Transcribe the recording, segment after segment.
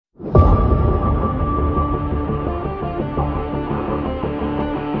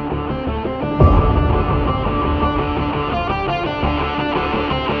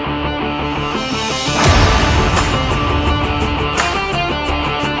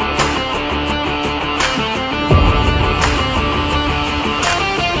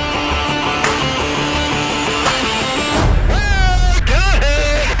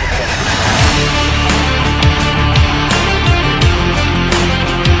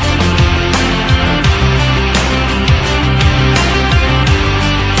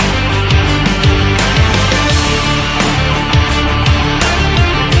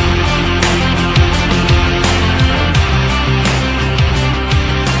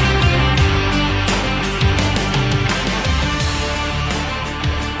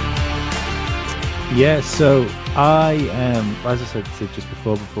Yeah, so I, as I said just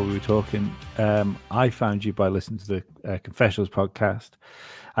before we were talking, I found you by listening to the Confessionals podcast.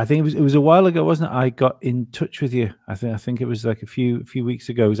 I think it was a while ago, wasn't it? I got in touch with you. I think it was like a few weeks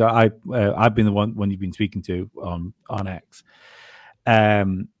ago. So I've been the one you've been speaking to on X,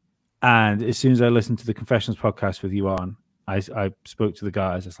 and as soon as I listened to the Confessionals podcast with you on, I spoke to the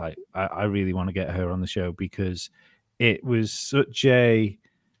guys. It's like I really want to get her on the show because it was such a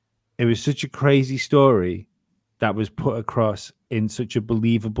crazy story that was put across in such a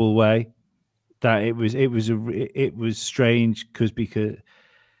believable way that it was strange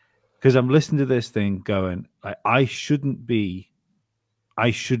because I'm listening to this thing going, I shouldn't be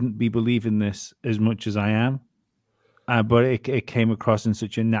believing this as much as I am, but it came across in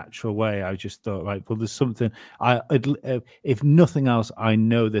such a natural way. I just thought, right, well, there's something. If nothing else, I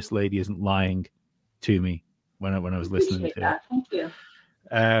know this lady isn't lying to me when I was listening to that. Thank you.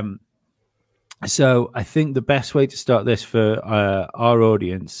 So I think the best way to start this for our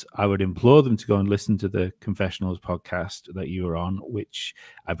audience, I would implore them to go and listen to the Confessionals podcast that you were on, which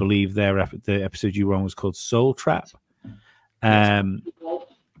I believe the episode you were on was called Soul Trap. Yeah,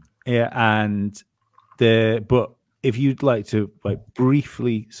 and but if you'd like to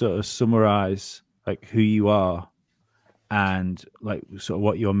briefly sort of summarize who you are and sort of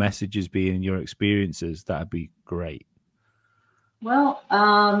what your message has been and your experiences, that'd be great. Well,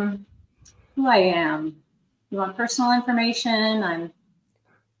 who I am. You want personal information? I'm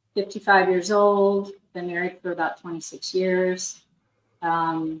 55 years old, been married for about 26 years.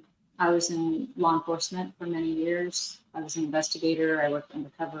 I was in law enforcement for many years. I was an investigator. I worked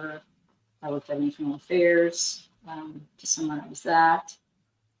undercover. I worked at internal affairs to summarize that.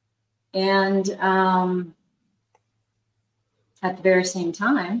 And at the very same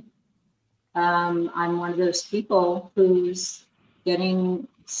time, I'm one of those people who's getting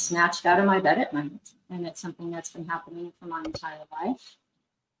snatched out of my bed at night. And it's something that's been happening for my entire life.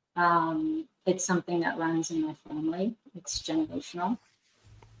 It's something that runs in my family. It's generational.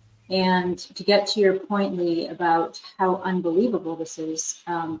 And to get to your point, Lee, about how unbelievable this is,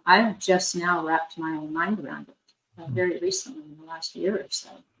 I've just now wrapped my own mind around it very recently in the last year or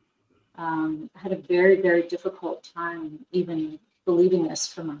so. I had a very, very difficult time even believing this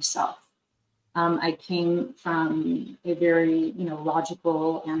for myself. I came from a very,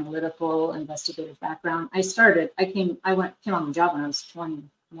 logical, analytical, investigative background. I came on the job when I was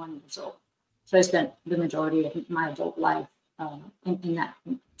 21 years old. So I spent the majority of my adult life in that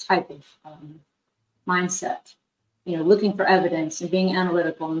type of mindset, looking for evidence and being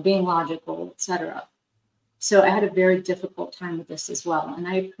analytical and being logical, etc. So I had a very difficult time with this as well. And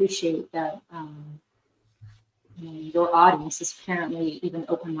I appreciate that your audience is apparently even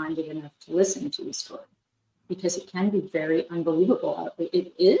open-minded enough to listen to the story, because it can be very unbelievable.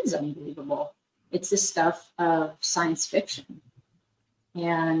 It is unbelievable. It's the stuff of science fiction.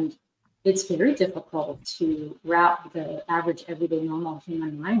 And it's very difficult to wrap the average, everyday, normal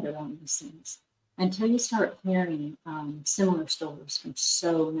human mind around these things until you start hearing similar stories from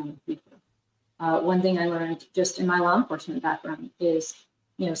so many people. One thing I learned just in my law enforcement background is,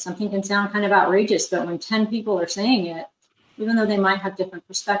 something can sound kind of outrageous, but when 10 people are saying it, even though they might have different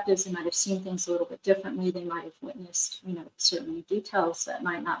perspectives, they might have seen things a little bit differently, they might have witnessed, certain details that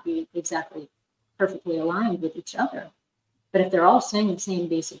might not be exactly perfectly aligned with each other. But if they're all saying the same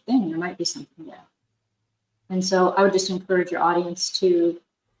basic thing, there might be something there. And so I would just encourage your audience to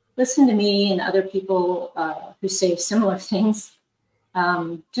listen to me and other people who say similar things.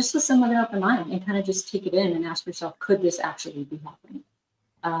 Just listen with an open mind and kind of just take it in and ask yourself, could this actually be happening?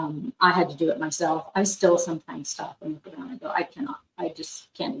 I had to do it myself. I still sometimes stop and look around and go, I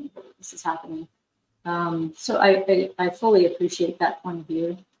just can't even believe this is happening. So I fully appreciate that point of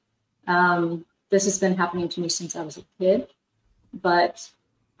view. This has been happening to me since I was a kid, but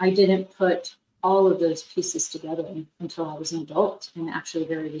I didn't put all of those pieces together until I was an adult, and actually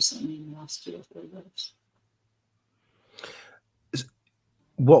very recently in the last 2 or 3 years.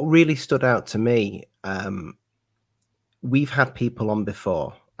 What really stood out to me, we've had people on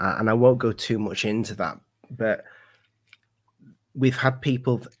before, and I won't go too much into that, but we've had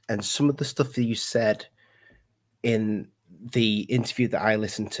people, and some of the stuff that you said in the interview that I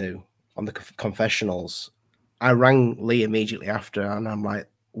listened to on the Confessionals, I rang Lee immediately after, and I'm like,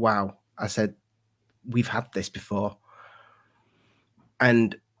 wow. I said, we've had this before.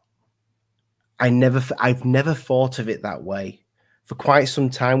 And I've never thought of it that way. For quite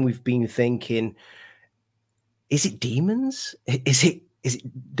some time, we've been thinking, is it demons? Is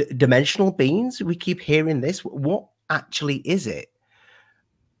it dimensional beings? We keep hearing this. What actually is it?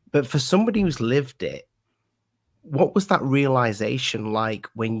 But for somebody who's lived it, what was that realization like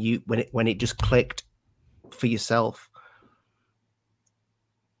when it just clicked? for yourself?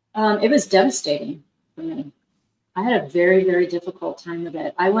 It was devastating for me. I had a very, very difficult time with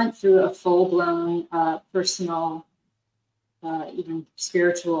it. I went through a full-blown personal, even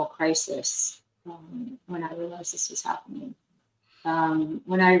spiritual crisis when I realized this was happening.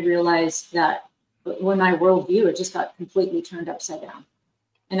 When I realized that when my worldview, it just got completely turned upside down.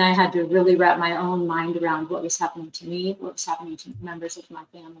 And I had to really wrap my own mind around what was happening to me, what was happening to members of my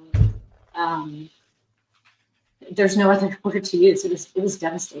family. There's no other word to use. It was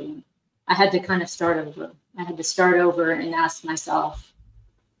devastating. I had to kind of start over. I had to start over and ask myself,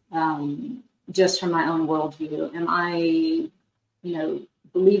 just from my own worldview, am I,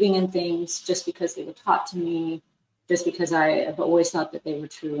 believing in things just because they were taught to me, just because I have always thought that they were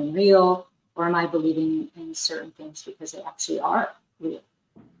true and real, or am I believing in certain things because they actually are real?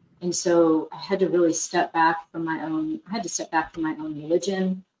 And so I had to really step back from my own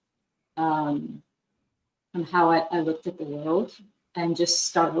religion, from how I looked at the world, and just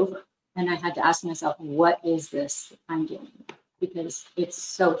start over. And I had to ask myself, what is this I'm dealing with? Because it's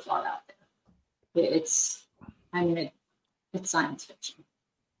so far out there. It's science fiction.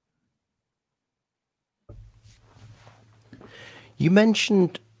 You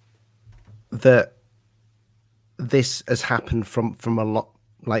mentioned that this has happened from a lot,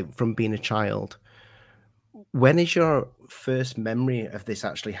 like from being a child. When is your first memory of this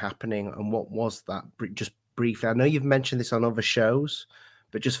actually happening, and what was that? Just briefly, I know you've mentioned this on other shows,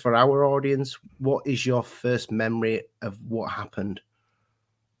 but just for our audience, what is your first memory of what happened?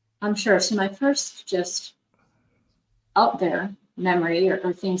 I'm sure. So my first just out there memory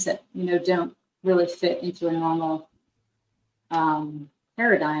or things that, don't really fit into a normal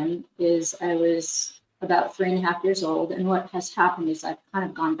paradigm is I was about 3.5 years old. And what has happened is I've kind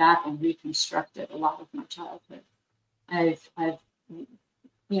of gone back and reconstructed a lot of my childhood. I've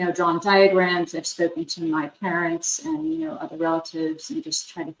drawn diagrams. I've spoken to my parents and, other relatives and just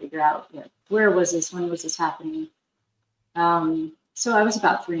trying to figure out where was this, when was this happening? So I was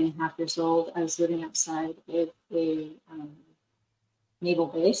about 3.5 years old. I was living outside a naval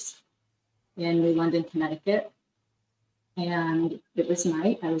base in New London, Connecticut. And it was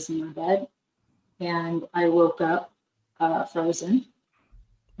night. I was in my bed. And I woke up frozen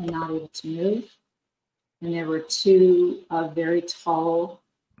and not able to move. And there were two very tall,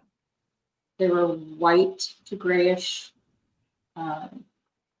 they were white to grayish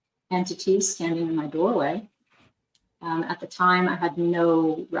entities standing in my doorway. At the time, I had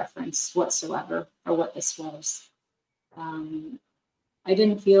no reference whatsoever for what this was. I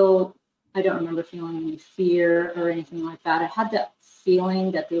don't remember feeling any fear or anything like that. I had that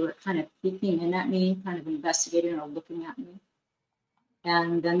feeling that they were kind of peeking in at me, kind of investigating or looking at me.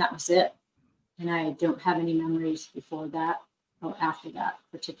 And then that was it. And I don't have any memories before that or after that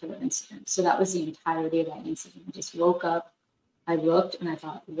particular incident. So that was the entirety of that incident. I just woke up, I looked, and I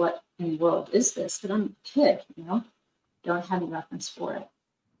thought, what in the world is this? But I'm a kid, don't have any reference for it.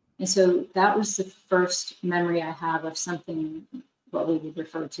 And so that was the first memory I have of something, what we would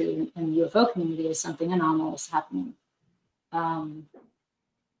refer to in the UFO community as something anomalous happening. And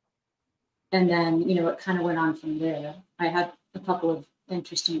then, it kind of went on from there. I had a couple of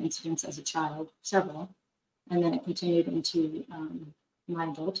interesting incidents as a child, several, and then it continued into my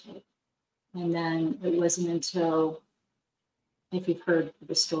adulthood. And then it wasn't until, if you've heard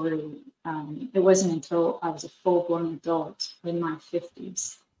the story, it wasn't until I was a full-blown adult in my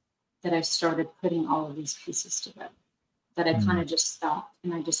 50s that I started putting all of these pieces together, that I kind of just stopped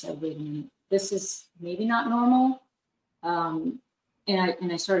and I just said, wait a minute, this is maybe not normal.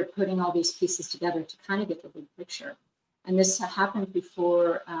 And I started putting all these pieces together to kind of get the big picture. And this happened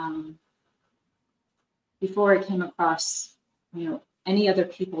before I came across, any other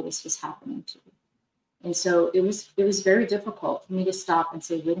people this was happening to. And so it was very difficult for me to stop and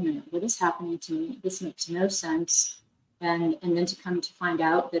say, wait a minute, what is happening to me? This makes no sense. And then to come to find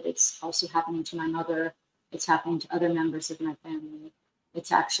out that it's also happening to my mother. It's happening to other members of my family.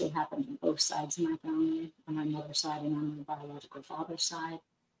 It's actually happened on both sides of my family, on my mother's side and on my biological father's side.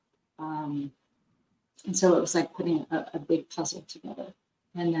 And so it was like putting a big puzzle together.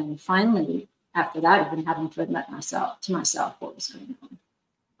 And then finally, after that, I've been having to admit to myself what was going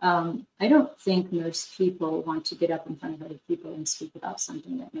on. I don't think most people want to get up in front of other people and speak about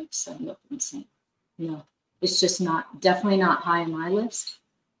something that makes them look insane. No, it's just definitely not high on my list.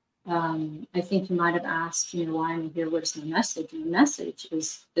 I think you might have asked, why I'm here, what is my message? And the message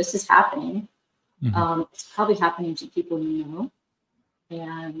is, this is happening. Mm-hmm. It's probably happening to people you know.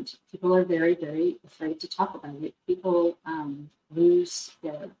 And people are very, very afraid to talk about it. People lose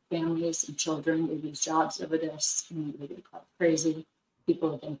their families and children. They lose jobs over this. They get called crazy.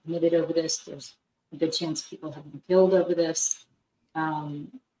 People have been committed over this. There's a good chance people have been killed over this.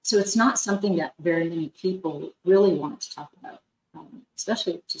 So it's not something that very many people really want to talk about,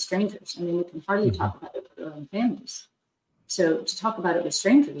 especially to strangers. I mean, we can hardly talk about it with our own families. So to talk about it with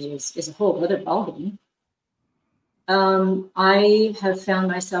strangers is a whole other ballgame. I have found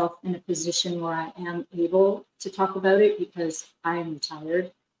myself in a position where I am able to talk about it because I am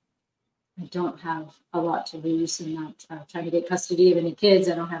retired. I don't have a lot to lose. I'm not trying to get custody of any kids.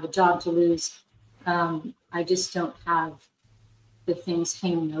 I don't have a job to lose. I just don't have the things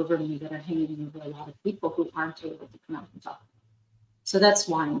hanging over me that are hanging over a lot of people who aren't able to come out and talk. So that's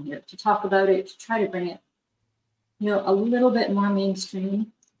why I'm here, to talk about it, to try to bring it, a little bit more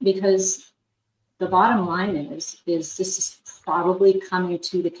mainstream, because the bottom line is this is probably coming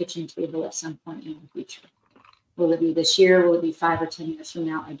to the kitchen table at some point in the future. Will it be this year? Will it be 5 or 10 years from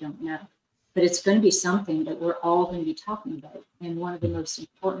now? I don't know. But it's going to be something that we're all going to be talking about. And one of the most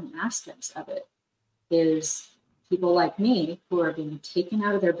important aspects of it is people like me who are being taken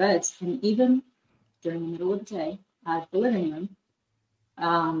out of their beds, and even during the middle of the day, out of the living room,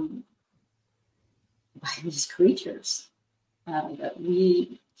 by these creatures that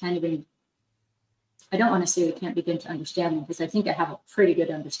we can't even, I don't want to say we can't begin to understand them, because I think I have a pretty good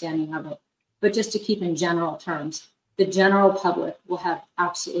understanding of it. But just to keep in general terms, the general public will have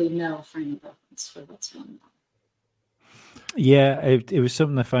absolutely no frame of reference for what's going on. Yeah, it was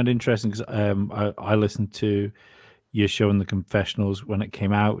something I found interesting, because I listened to your show on the confessionals when it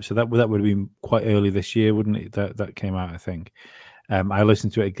came out, so that would have been quite early this year, wouldn't it? That came out, I think. I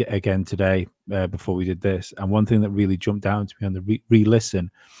listened to it again today before we did this, and one thing that really jumped out to me on the re-listen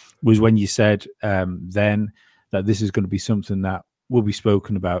was when you said then that this is going to be something that will be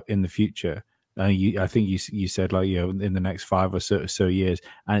spoken about in the future. I think you said, like, in the next 5 or so years,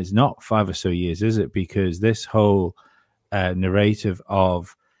 and it's not 5 or so years, is it? Because this whole narrative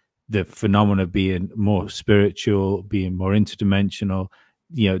of the phenomena being more spiritual, being more interdimensional,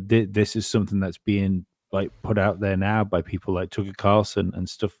 this is something that's being put out there now by people like Tucker Carlson and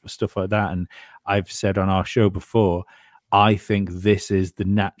stuff like that. And I've said on our show before, I think this is the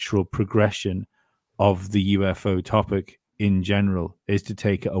natural progression of the UFO topic in general, is to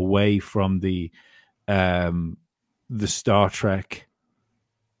take it away from the Star Trek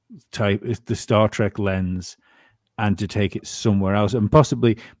type, the Star Trek lens, and to take it somewhere else, and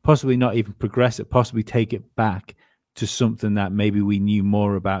possibly not even progress it, possibly take it back to something that maybe we knew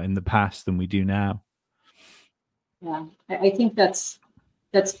more about in the past than we do now. Yeah, I think that's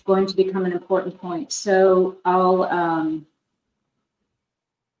going to become an important point. So I'll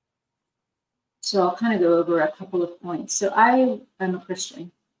kind of go over a couple of points. So I am a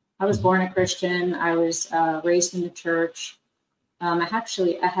Christian. I was born a Christian. I was raised in the church.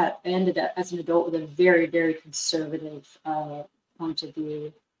 I ended up as an adult with a very, very conservative point of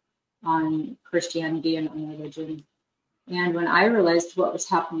view on Christianity and on religion. And when I realized what was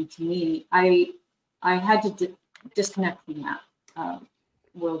happening to me, I had to disconnect from that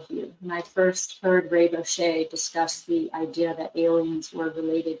worldview. When I first heard Ray Boucher discuss the idea that aliens were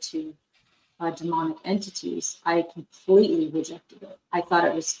related to demonic entities, I completely rejected it. I thought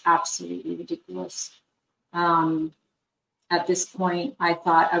it was absolutely ridiculous. At this point, I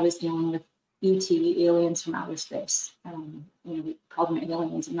thought I was dealing with ET, aliens from outer space. We called them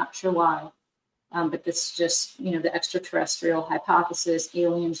aliens. I'm not sure why. But this is just, the extraterrestrial hypothesis,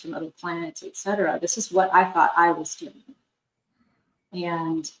 aliens from other planets, etc. This is what I thought I was doing.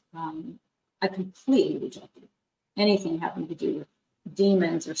 And I completely rejected anything having to do with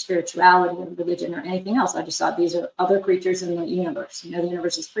demons or spirituality or religion or anything else. I just thought these are other creatures in the universe. The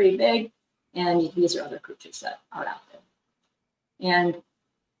universe is pretty big, and these are other creatures that are out there. And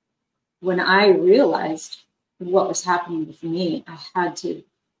when I realized what was happening with me, I had to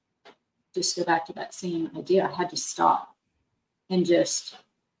just go back to that same idea. I had to stop and just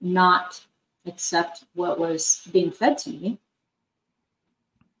not accept what was being fed to me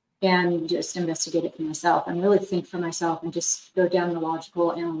and just investigate it for myself and really think for myself and just go down the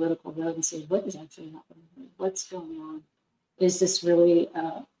logical, analytical road and say, what is actually happening here? What's going on? Is this really,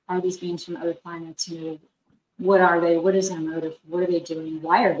 are these beings from other planets? What are they? What is their motive? What are they doing?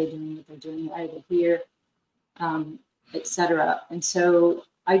 Why are they doing what they're doing? Why are they here? Etc. And so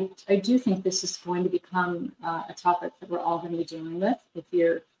I do think this is going to become a topic that we're all going to be dealing with. If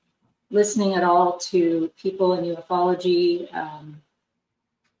you're listening at all to people in ufology,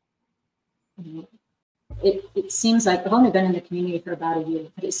 it seems like I've only been in the community for about a year,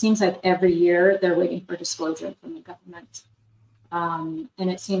 but it seems like every year they're waiting for disclosure from the government. And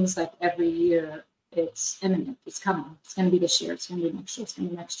it seems like every year it's imminent, it's coming. It's going to be this year, it's going to be next year, it's going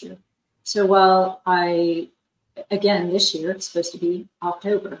to be next year. So while I again, this year, it's supposed to be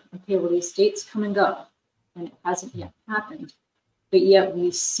October. Okay, well, these dates come and go, and it hasn't yet happened. But yet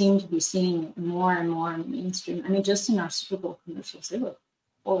we seem to be seeing it more and more in the mainstream. I mean, just in our Super Bowl commercials, there were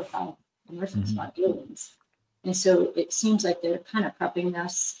 4 or 5 commercials about aliens. And so it seems like they're kind of prepping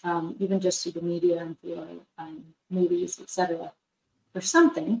us, even just through the media and through our movies, etc., for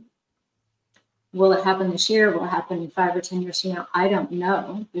something. Will it happen this year? Will it happen in 5 or 10 years from now? I don't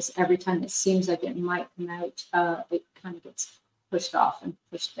know, because every time it seems like it might come out, it kind of gets pushed off and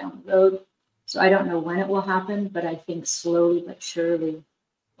pushed down the road. So I don't know when it will happen, but I think slowly but surely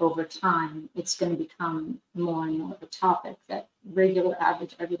over time, it's going to become more and more of a topic that regular,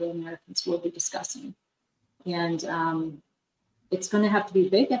 average, everyday Americans will be discussing. And it's going to have to be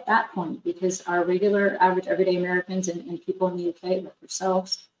big at that point, because our regular, average, everyday Americans and people in the UK, like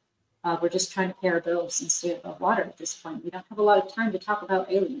yourselves, we're just trying to pay our bills and stay above water at this point. We don't have a lot of time to talk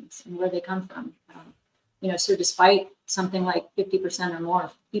about aliens and where they come from. So despite something like 50% or more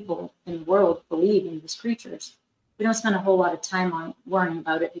of people in the world believe in these creatures, we don't spend a whole lot of time on worrying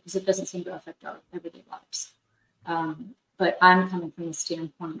about it because it doesn't seem to affect our everyday lives. But I'm coming from the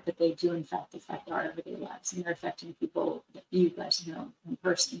standpoint that they do, in fact, affect our everyday lives, and they're affecting people that you guys know in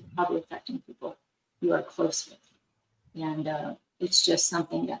person, probably affecting people you are close with. And it's just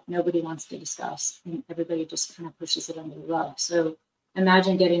something that nobody wants to discuss, and everybody just kind of pushes it under the rug. So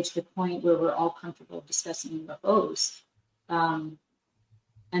imagine getting to the point where we're all comfortable discussing UFOs, and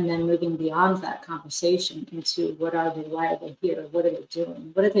then moving beyond that conversation into what are they, why are they here, what are they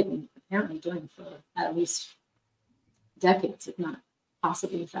doing, what have they been apparently doing for at least decades, if not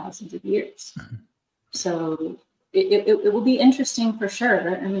possibly thousands of years. So it will be interesting for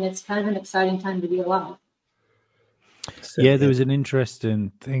sure. I mean, it's kind of an exciting time to be alive. So, yeah, there was an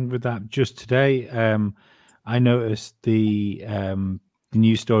interesting thing with that just today. I noticed the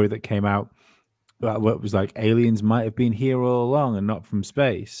news story that came out that what was like aliens might have been here all along and not from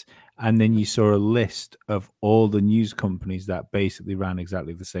space. And then you saw a list of all the news companies that basically ran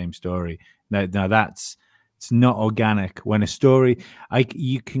exactly the same story. Now it's not organic. When a story,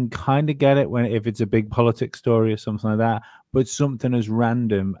 you can kind of get it if it's a big politics story or something like that, but something as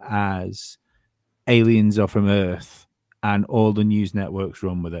random as aliens are from Earth and all the news networks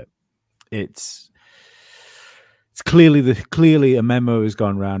run with it. It's clearly a memo has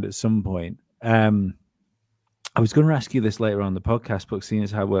gone round at some point. I was going to ask you this later on the podcast, but seeing as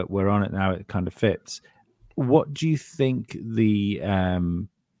how we're on it now, it kind of fits. What do you think the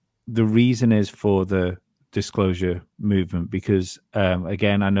reason is for the disclosure movement? Because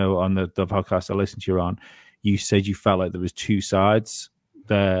again, I know on the podcast I listened to you on, you said you felt like there was 2 sides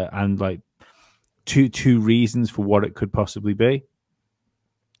there and like two reasons for what it could possibly be.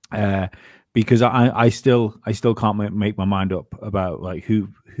 Because I still can't make my mind up about like who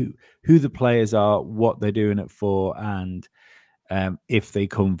the players are, what they're doing it for, and if they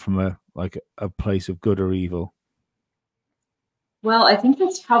come from a place of good or evil. Well, I think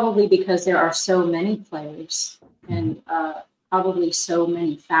that's probably because there are so many players and probably so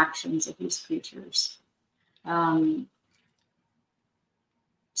many factions of these creatures.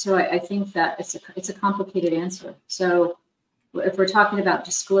 So I think that it's a complicated answer. So if we're talking about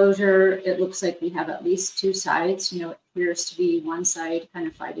disclosure, it looks like we have at least 2 sides. It appears to be one side kind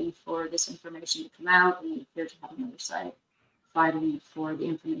of fighting for this information to come out, and we appear to have another side fighting for the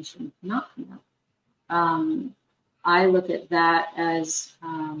information to not come out. I look at that as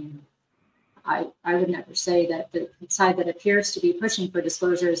I would never say that the side that appears to be pushing for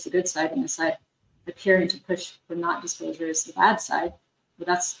disclosure is the good side, and the side appearing to push for not disclosure is the bad side. But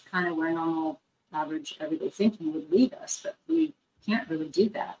that's kind of where normal, average, everyday thinking would lead us. But we can't really do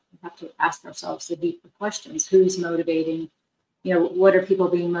that. We have to ask ourselves the deeper questions: who's motivating? What are people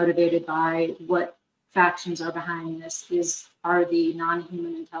being motivated by? What factions are behind this? Are the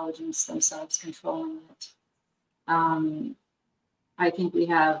non-human intelligence themselves controlling it? I think we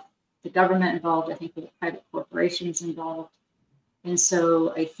have the government involved. I think we have private corporations involved. And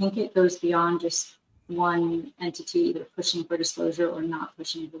so I think it goes beyond just one entity either pushing for disclosure or not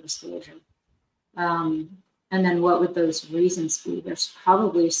pushing for disclosure. And then what would those reasons be? There's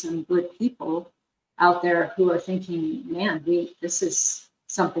probably some good people out there who are thinking, man, this is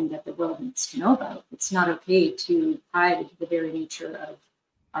something that the world needs to know about. It's not okay to hide the very nature of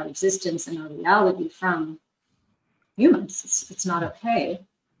our existence and our reality from humans. It's not okay.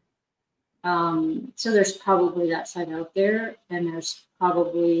 So there's probably that side out there, and there's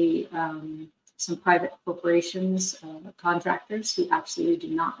probably some private corporations, contractors who absolutely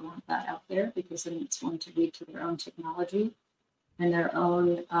do not want that out there, because then it's going to lead to their own technology and their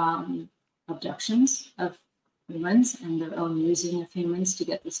own abductions of humans and their own using of humans to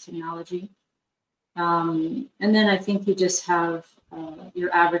get this technology. And then I think you just have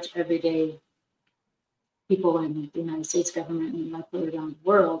your average everyday people in the United States government and likely around the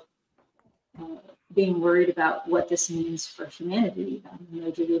world being worried about what this means for humanity. You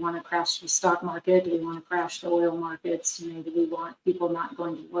know, do we want to crash the stock market? Do we want to crash the oil markets? You know, do we want people not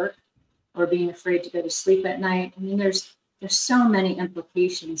going to work or being afraid to go to sleep at night? I mean, there's so many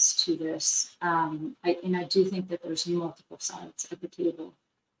implications to this. I do think that there's multiple sides at the table.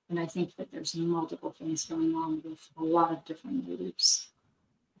 And I think that there's multiple things going on with a lot of different motives.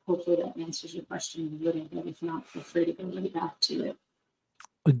 Hopefully that answers your question a little bit. If not, feel free to go right back to it.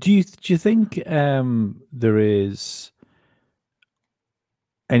 Do you think there is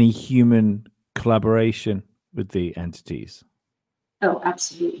any human collaboration with the entities? Oh,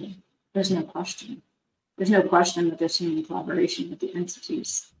 absolutely. There's no question. There's no question that there's human collaboration with the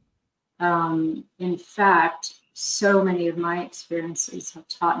entities. In fact, so many of my experiences have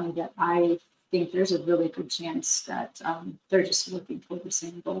taught me that I think there's a really good chance that they're just working toward the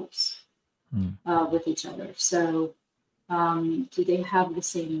same goals with each other. So do they have the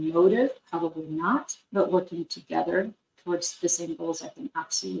same motive? Probably not, but working together towards the same goals, I think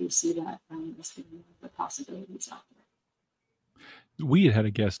absolutely see that as being one of the possibilities out there. We had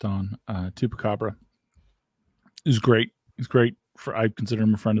a guest on, Tupacabra. He's great. He's great. I consider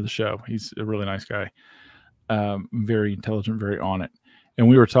him a friend of the show. He's a really nice guy. Very intelligent, very on it. And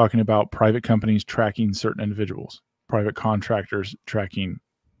we were talking about private companies tracking certain individuals, private contractors tracking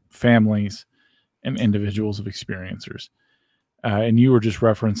families and individuals of experiencers. And you were just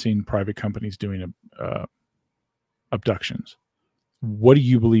referencing private companies doing abductions. What do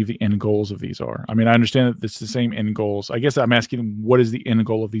you believe the end goals of these are? I mean, I understand that it's the same end goals. I guess I'm asking them, what is the end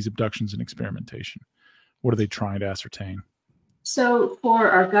goal of these abductions and experimentation? What are they trying to ascertain? So for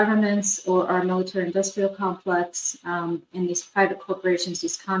our governments or our military industrial complex and these private corporations,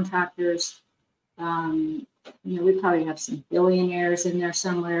 these contractors, you know, we probably have some billionaires in there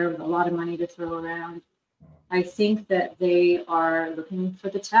somewhere with a lot of money to throw around. I think that they are looking for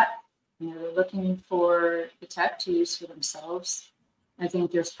the tech. You know, they're looking for the tech to use for themselves. I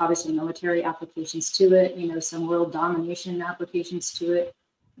think there's probably some military applications to it, you know, some world domination applications to it.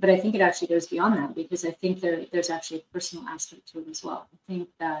 But I think it actually goes beyond that, because I think there's actually a personal aspect to it as well. I think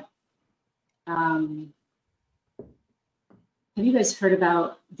that, have you guys heard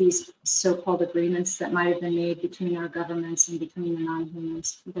about these so-called agreements that might have been made between our governments and between the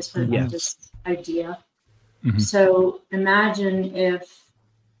non-humans? You guys heard about this idea? Mm-hmm. So imagine if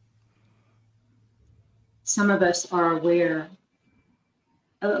some of us are aware,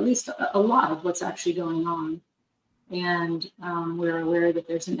 at least a lot of what's actually going on. And we're aware that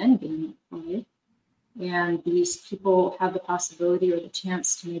there's an end game at play. And these people have the possibility or the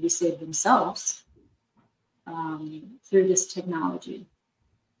chance to maybe save themselves through this technology.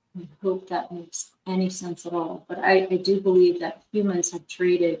 I hope that makes any sense at all. But I do believe that humans have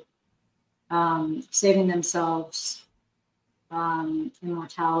traded saving themselves,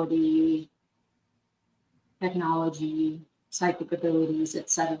 immortality, technology, psychic abilities,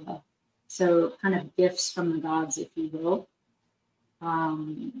 etc. So kind of gifts from the gods, if you will.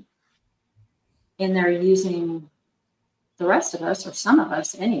 And they're using the rest of us, or some of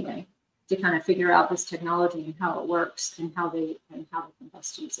us anyway, to kind of figure out this technology and how it works and how they can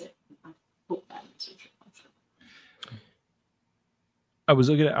best use it. I hope that answers your question. I was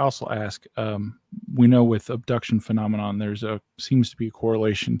going to also ask, we know with abduction phenomenon, seems to be a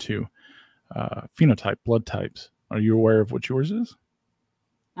correlation to phenotype, blood types. Are you aware of what yours is?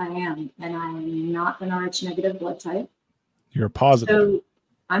 I am, and I am not an Rh negative blood type. You're a positive. So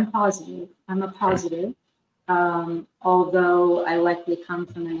I'm positive. I'm a positive, although I likely come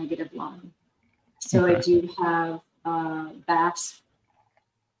from a negative line. So I do have BAS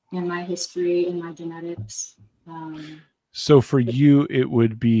in my history, in my genetics. So for you, it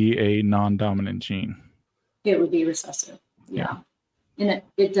would be a non-dominant gene. It would be recessive, yeah. And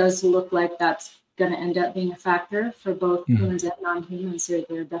it does look like that's going to end up being a factor for both humans and non-humans.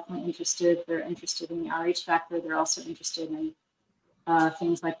 They're definitely interested. They're interested in the Rh factor. They're also interested in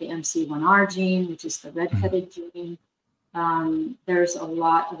things like the MC1R gene, which is the red-headed gene. There's a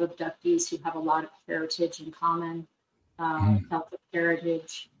lot of abductees who have a lot of heritage in common, Celtic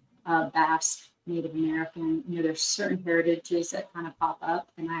heritage, Basque, Native American. You know, there's certain heritages that kind of pop up,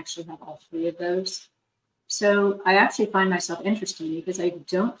 and I actually have all three of those. So I actually find myself interesting because I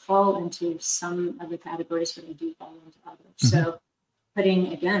don't fall into some of the categories, but I do fall into others. So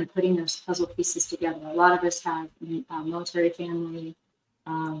putting those puzzle pieces together. A lot of us have military family,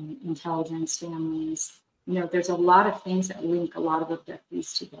 intelligence families. You know, there's a lot of things that link a lot of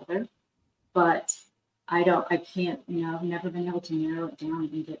abductees together. But I can't, I've never been able to narrow it down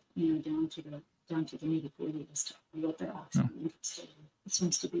and get, down to the nitty-gritty as to what they're actually interested in. It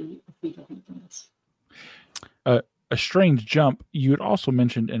seems to be a few different things. A strange jump. You had also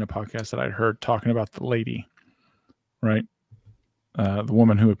mentioned in a podcast that I'd heard talking about the lady, right? The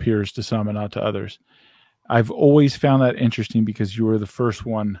woman who appears to some and not to others. I've always found that interesting because you were the first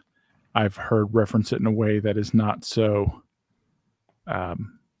one I've heard reference it in a way that is not so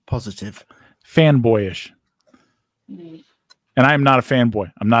positive, fanboyish. And I am not a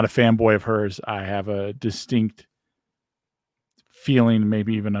fanboy. I'm not a fanboy of hers. I have a distinct feeling,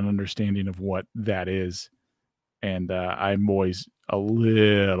 maybe even an understanding of what that is. And I'm always a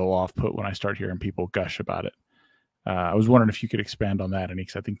little off put when I start hearing people gush about it. I was wondering if you could expand on that,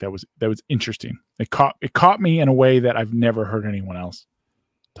 because I think that was interesting. It caught me in a way that I've never heard anyone else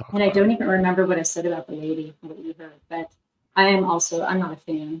talk about. And I don't even remember what I said about the lady, what you heard, but I'm not a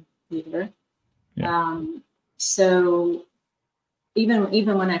fan either. Yeah. So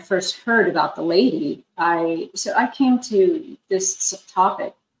even when I first heard about the lady, I came to this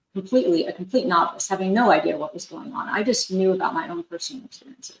topic a complete novice, having no idea what was going on. I just knew about my own personal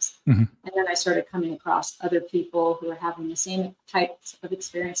experiences. And then I started coming across other people who are having the same types of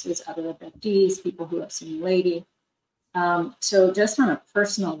experiences, other abductees, people who have seen the lady. So just on a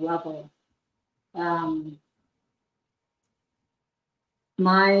personal level,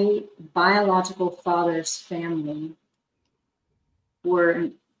 my biological father's family were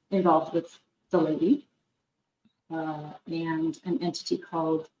involved with the lady and an entity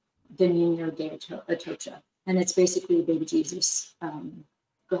called the Nino de Atocha. And it's basically baby Jesus.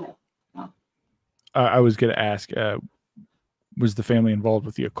 Go ahead. Oh. I was going to ask, was the family involved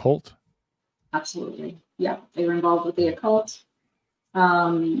with the occult? Absolutely. Yeah, they were involved with the occult.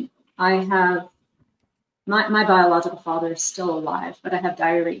 I have, my biological father is still alive, but I have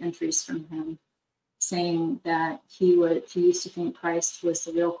diary entries from him saying that he used to think Christ was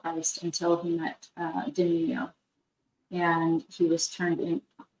the real Christ until he met Domino. And he was turned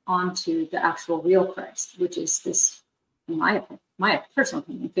onto the actual real Christ, which is this, in my personal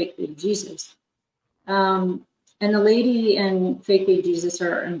opinion, fake baby Jesus. And the lady and fake baby Jesus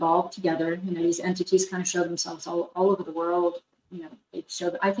are involved together. These entities kind of show themselves all over the world. They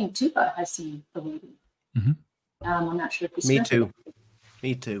show. I think Tupa has seen the lady. I'm not sure if Me too.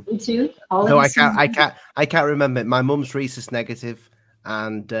 Me too. Me too. No, I can't remember. My mum's rhesus negative.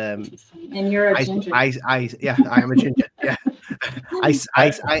 And you're a ginger. Yeah, I am a ginger. Yeah,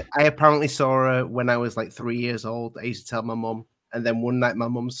 I apparently saw her when I was like 3 years old. I used to tell my mum, and then one night my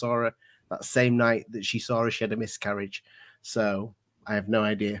mum saw her. That same night that she saw her, she had a miscarriage. So I have no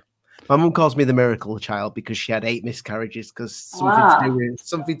idea. My mum calls me the miracle child because she had 8 miscarriages. Because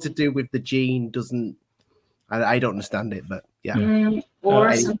something to do with the gene doesn't. I don't understand it, but yeah.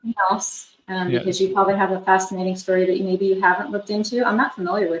 Or something else. Because you probably have a fascinating story that maybe you haven't looked into. I'm not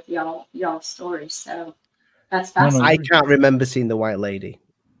familiar with y'all's stories, so that's fascinating. I can't remember seeing the white lady.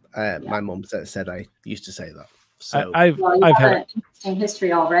 My mum said I used to say that. So I've had an interesting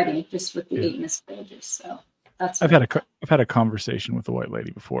history already, just with the 8 miscarriages. So that's. I've had a conversation with the white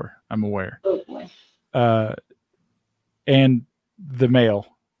lady before. I'm aware. Oh boy. And the male,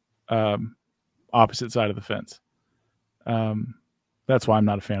 opposite side of the fence. That's why I'm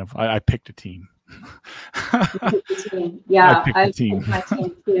not a fan of. I picked a team. Yeah, I picked my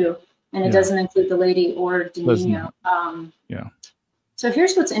team too, and it doesn't include the lady or Domino. So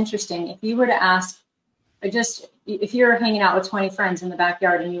here's what's interesting: if you were to ask, if you're hanging out with 20 friends in the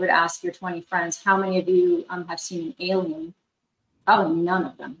backyard, and you were to ask your 20 friends, how many of you have seen an alien? Probably none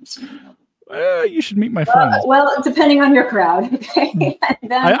of them have seen an alien. You should meet my friends. Well, depending on your crowd. Okay.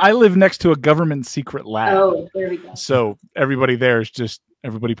 I live next to a government secret lab. Oh, there we go. So everybody there is just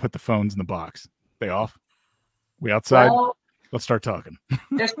everybody put the phones in the box. They off? We outside? Well, let's start talking.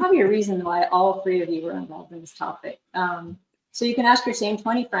 There's probably a reason why all 3 of you were involved in this topic. So you can ask your same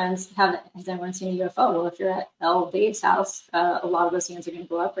 20 friends, has anyone seen a UFO? Well, if you're at L. Dave's house, a lot of those hands are going to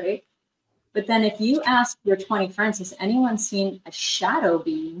go up, right? But then if you ask your 20 friends, has anyone seen a shadow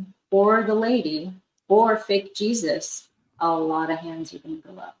being or the lady or fake Jesus? A lot of hands are going to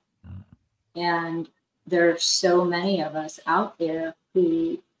go up. And there are so many of us out there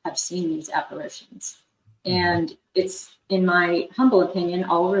who have seen these apparitions. And it's, in my humble opinion,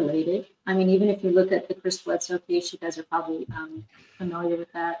 all related. I mean, even if you look at the Chris Bledsoe case, you guys are probably familiar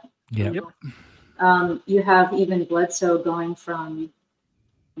with that. Yeah. You have even Bledsoe going from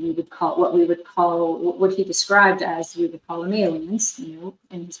what he described as we would call them aliens,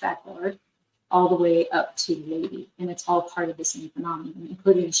 in his backyard, all the way up to the lady. And it's all part of the same phenomenon,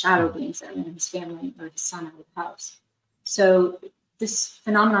 including the shadow beings that are in his family or his son out of the house. So this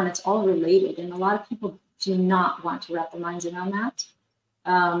phenomenon, it's all related, and a lot of people do not want to wrap their minds around that.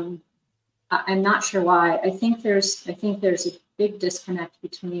 I'm not sure why. I think there's a big disconnect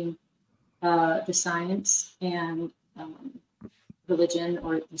between the science and religion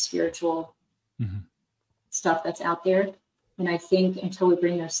or the spiritual stuff that's out there. And I think until we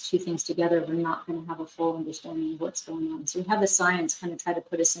bring those two things together, we're not going to have a full understanding of what's going on. So we have the science kind of try to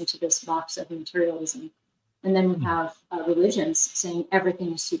put us into this box of materialism. And then we have religions saying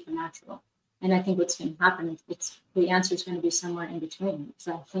everything is supernatural. And I think what's going to happen, the answer is going to be somewhere in between. Because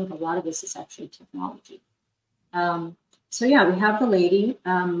I think a lot of this is actually technology. So yeah, we have the lady.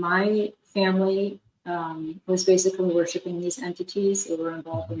 My family was basically worshiping these entities. They were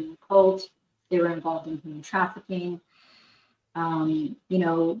involved in the occult. They were involved in human trafficking.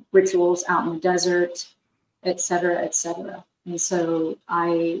 Rituals out in the desert, et cetera, et cetera. And so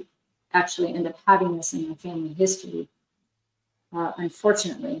I actually end up having this in my family history.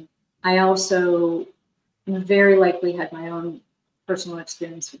 Unfortunately, I also very likely had my own personal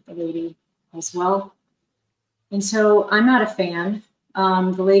experience with the lady as well. And so I'm not a fan.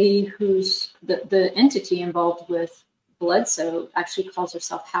 The lady who's the entity involved with Bledsoe actually calls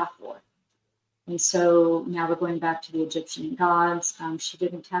herself Hathor. And so now we're going back to the Egyptian gods. She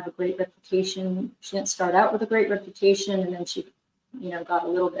didn't have a great reputation. She didn't start out with a great reputation, and then she, got a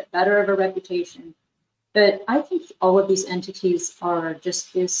little bit better of a reputation. But I think all of these entities are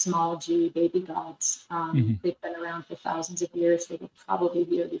just these small g baby gods. They've been around for thousands of years. They were probably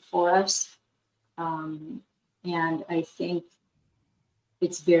here before us. And I think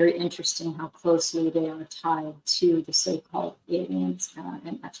it's very interesting how closely they are tied to the so-called aliens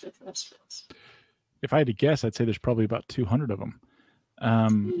and extraterrestrials. If I had to guess, I'd say there's probably about 200 of them.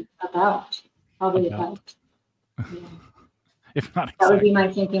 Probably about. Yeah. If not, that would be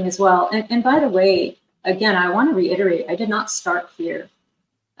my thinking as well. And by the way, again, I want to reiterate, I did not start here.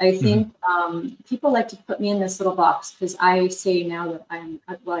 I think people like to put me in this little box because I say now that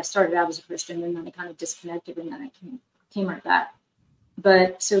I started out as a Christian and then I kind of disconnected and then I came right back.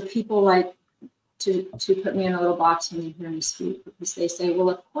 But so people like to put me in a little box when they hear me speak because they say, well,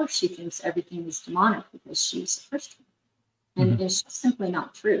 of course she thinks everything is demonic because she's a Christian. And it's just simply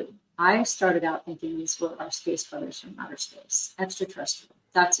not true. I started out thinking these were our space brothers from outer space, extraterrestrial.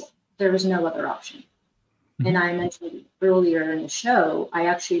 That's it. There was no other option. And I mentioned earlier in the show, I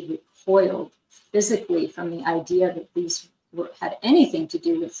actually recoiled physically from the idea that these had anything to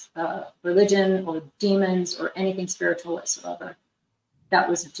do with religion or demons or anything spiritual whatsoever. That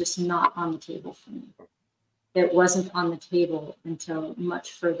was just not on the table for me. It wasn't on the table until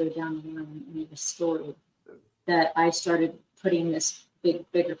much further down the line in the story that I started putting this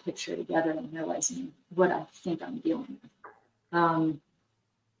bigger picture together and realizing what I think I'm dealing with.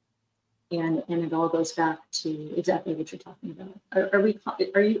 And it all goes back to exactly what you're talking about.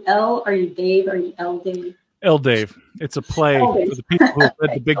 Are you L? Are you Dave? Are you L Dave? L Dave. It's a play for the people who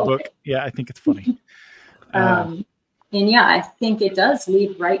read the big book. Yeah, I think it's funny. And yeah, I think it does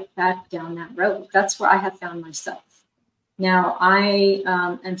lead right back down that road. That's where I have found myself. Now,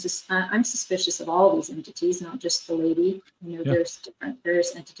 I'm suspicious of all of these entities, not just the lady. There's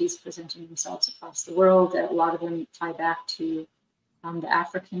various entities presenting themselves across the world. That a lot of them tie back to the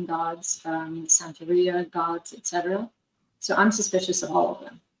African gods, Santeria gods, etc. So I'm suspicious of all of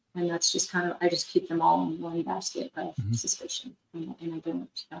them. And that's just I just keep them all in one basket of suspicion. And I don't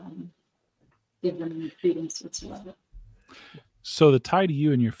give them any credence whatsoever. So the tie to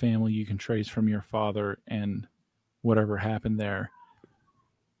you and your family you can trace from your father and whatever happened there.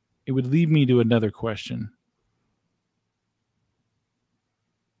 It would lead me to another question.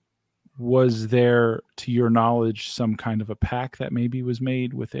 Was there, to your knowledge, some kind of a pact that maybe was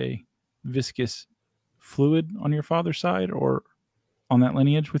made with a viscous fluid on your father's side or on that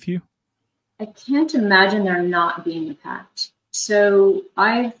lineage with you? I can't imagine there not being a pact. So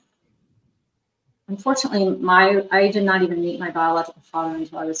unfortunately, I did not even meet my biological father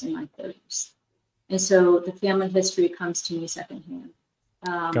until I was in my 30s. And so the family history comes to me secondhand.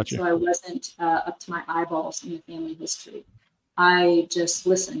 Gotcha. So I wasn't up to my eyeballs in the family history. I just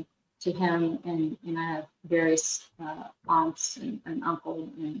listened to him, and I have various aunts and uncle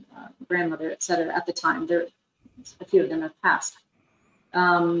and grandmother, et cetera, at the time. A few of them have passed.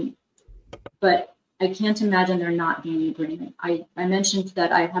 But I can't imagine there not being an agreement. I mentioned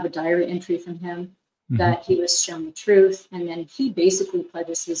that I have a diary entry from him that he was shown the truth, and then he basically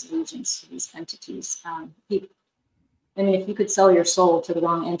pledges his allegiance to these entities. If you could sell your soul to the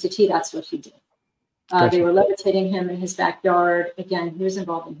wrong entity, that's what he did. Gotcha. They were levitating him in his backyard. Again, he was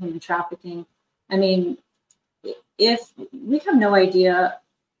involved in human trafficking. If we have no idea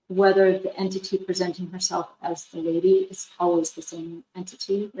whether the entity presenting herself as the lady is always the same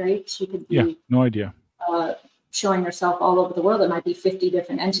entity, right? She could be no idea. Showing herself all over the world. It might be 50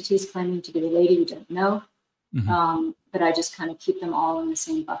 different entities claiming to be the lady. We don't know. But I just kind of keep them all in the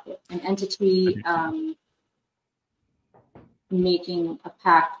same bucket. An entity making a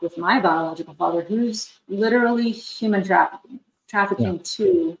pact with my biological father, who's literally human trafficking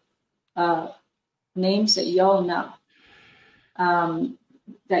to names that y'all know.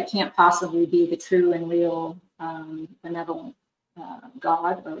 That can't possibly be the true and real benevolent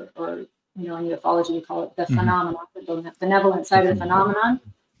God, or in ufology we call it the phenomenon, the benevolent side of the phenomenon.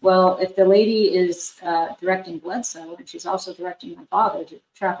 Well, if the lady is directing Bledsoe and she's also directing my father to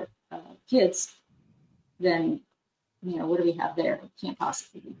traffic kids, then what do we have there? It can't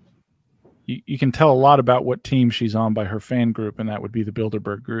possibly be. You can tell a lot about what team she's on by her fan group, and that would be the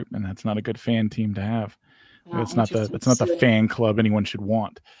Bilderberg group, and that's not a good fan team to have. That's not the fan club anyone should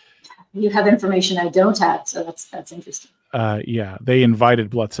want. You have information I don't have, so that's interesting. Yeah, they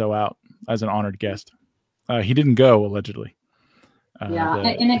invited Bledsoe out as an honored guest. He didn't go, allegedly.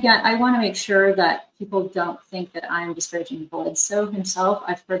 And again, I want to make sure that people don't think that I'm disparaging Bledsoe himself.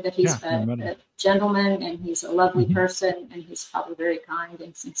 I've heard that he's a gentleman and he's a lovely person, and he's probably very kind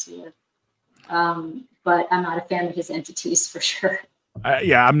and sincere. But I'm not a fan of his entities for sure.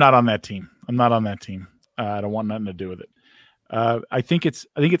 I'm not on that team. I don't want nothing to do with it. I think it's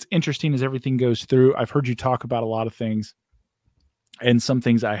interesting as everything goes through. I've heard you talk about a lot of things, and some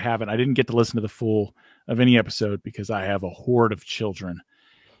things I haven't. I didn't get to listen to the full of any episode because I have a horde of children,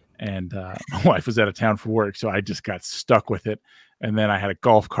 and my wife was out of town for work, so I just got stuck with it. And then I had a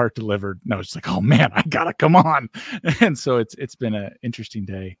golf cart delivered, and I was like, "Oh man, I gotta come on!" And so it's been an interesting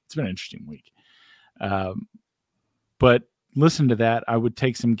day. It's been an interesting week. But listen to that. I would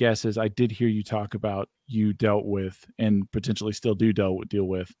take some guesses. I did hear you talk about you dealt with and potentially still do deal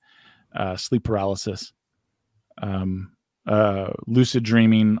with sleep paralysis, lucid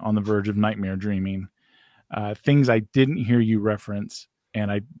dreaming on the verge of nightmare dreaming, things I didn't hear you reference,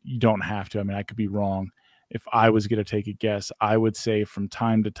 and you don't have to. I mean, I could be wrong. If I was going to take a guess, I would say from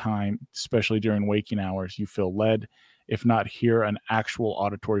time to time, especially during waking hours, you feel led, if not hear an actual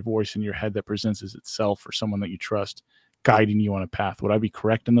auditory voice in your head that presents as itself or someone that you trust, guiding you on a path. Would I be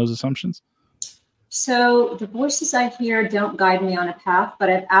correct in those assumptions? So the voices I hear don't guide me on a path, but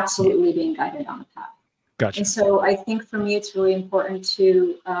I've absolutely been guided on a path. Gotcha. And so I think for me, it's really important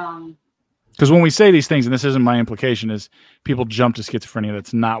to... because when we say these things, and this isn't my implication, is people jump to schizophrenia.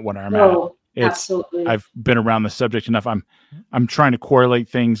 That's not what I'm at. Absolutely. I've been around the subject enough. I'm trying to correlate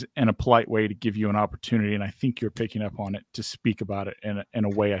things in a polite way to give you an opportunity, and I think you're picking up on it to speak about it in a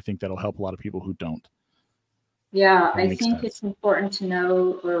way I think that'll help a lot of people who don't. Yeah, I think it's important to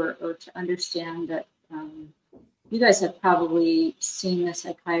know or to understand that you guys have probably seen the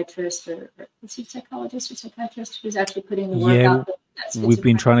psychiatrist or is he psychologist or psychiatrist who's actually putting the word out. We've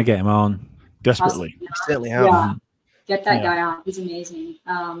been trying to get him on desperately. We certainly have. Yeah, get that guy on. He's amazing.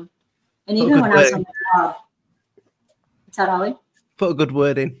 And even when I was on the job, what's that, Ollie? Put a good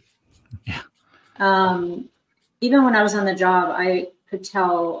word in. Yeah. Even when I was on the job, I could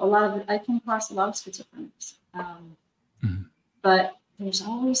tell I came across a lot of schizophrenics. But there's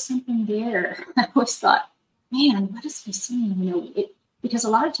always something there. I always thought, man, what is he seeing? Because a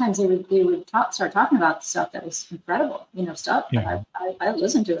lot of times they would start talking about stuff that was incredible, stuff that I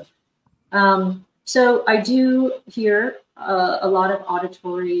listened to. So I do hear a lot of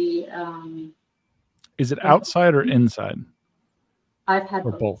auditory. Is it outside or inside? I've had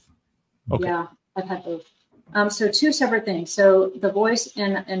both. Okay. Yeah, I've had both. So two separate things. So the voice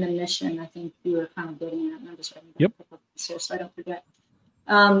and emission, I think you were kind of getting at. I'm just writing down a couple of things here so I don't forget.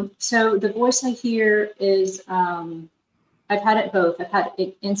 So the voice I hear is, I've had it both. I've had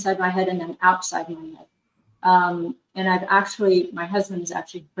it inside my head and then outside my head. And my husband has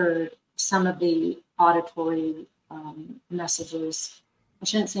actually heard some of the auditory messages. I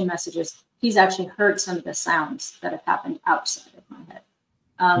shouldn't say messages. He's actually heard some of the sounds that have happened outside of my head.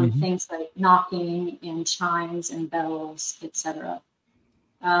 Things like knocking and chimes and bells, etc.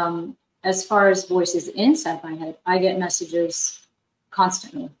 As far as voices inside my head, I get messages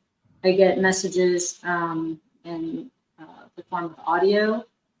constantly. I get messages in the form of audio.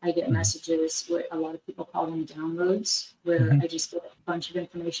 I get messages, what a lot of people call them downloads, where I just get a bunch of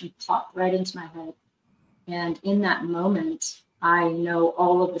information plopped right into my head. And in that moment, I know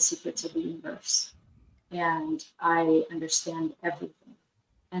all of the secrets of the universe and I understand everything.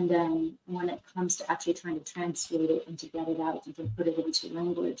 And then when it comes to actually trying to translate it and to get it out and to put it into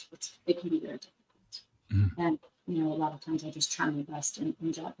language, it can be very difficult. And, a lot of times I just try my best and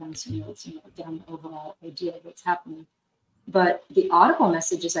jot down some notes and write down the overall idea of what's happening. But the audible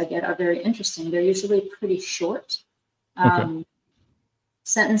messages I get are very interesting. They're usually pretty short.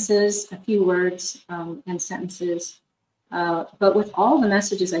 Sentences, a few words, and sentences. But with all the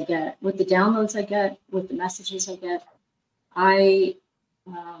messages I get, with the downloads I get, with the messages I get, and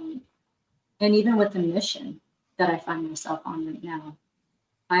even with the mission that I find myself on right now,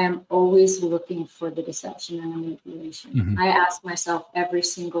 I am always looking for the deception and the manipulation. Mm-hmm. I ask myself every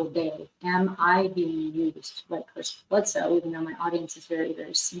single day, am I being used like Chris Bledsoe, even though my audience is very,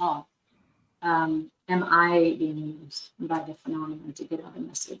 very small? Am I being used by the phenomenon to get out a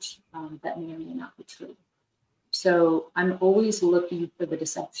message that may or may not be true? So I'm always looking for the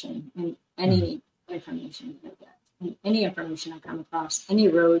deception in any information that I get, in any information I come across, any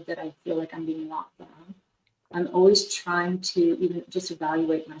road that I feel like I'm being walked down. I'm always trying to even just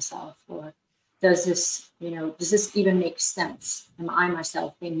evaluate myself, or does this even make sense? Am I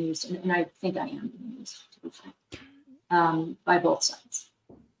myself being used? And I think I am being used, to be frank, by both sides.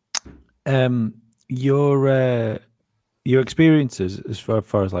 Your experiences as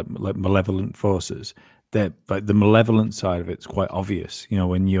far as like malevolent forces, that like the malevolent side of it's quite obvious. You know,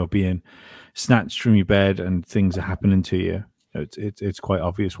 when you're being snatched from your bed and things are happening to you, it's quite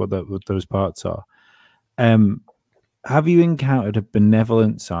obvious what those parts are. Have you encountered a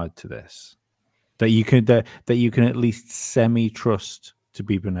benevolent side to this that you can at least semi trust to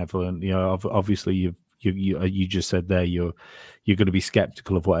be benevolent? You know, obviously you just said there you're going to be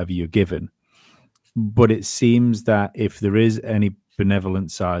skeptical of whatever you're given, but it seems that if there is any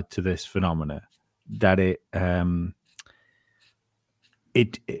benevolent side to this phenomena, that it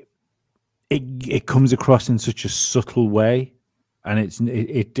comes across in such a subtle way, and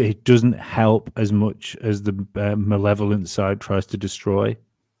it doesn't help as much as the malevolent side tries to destroy.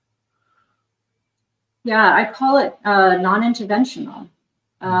 Yeah, I call it non-interventional.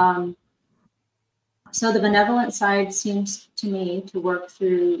 So the benevolent side seems to me to work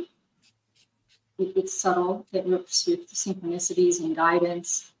through, it's subtle, it works through synchronicities and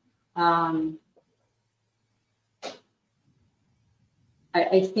guidance.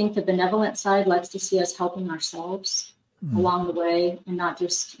 I think the benevolent side likes to see us helping ourselves along the way, and not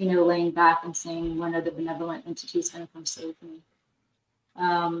just, laying back and saying, when are the benevolent entities going to come save me?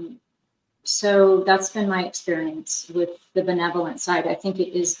 So that's been my experience with the benevolent side. I think it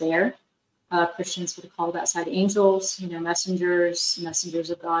is there. Christians would call that side angels, messengers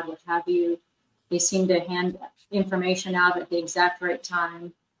of God, what have you. They seem to hand information out at the exact right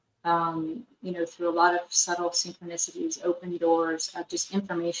time, through a lot of subtle synchronicities, open doors, just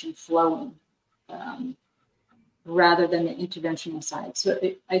information flowing, rather than the interventional side. So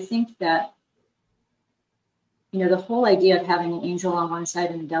I think that, the whole idea of having an angel on one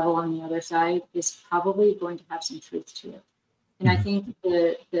side and a devil on the other side is probably going to have some truth to it. And I think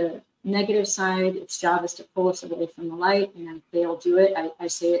the negative side, its job is to pull us away from the light, and they'll do it. I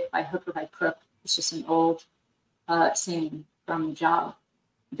say it by hook or by crook. It's just an old saying from the job.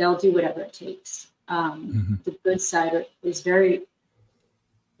 They'll do whatever it takes. The good side is very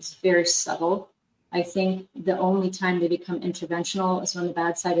subtle. I think the only time they become interventional is when the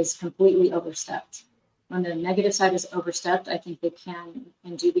bad side is completely overstepped. When the negative side is overstepped, I think they can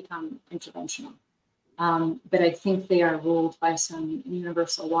and do become interventional. But I think they are ruled by some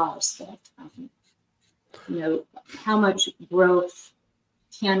universal laws that, how much growth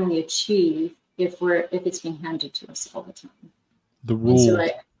can we achieve if it's being handed to us all the time? The rules. And so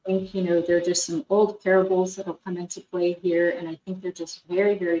I think, there are just some old parables that will come into play here, and I think they're just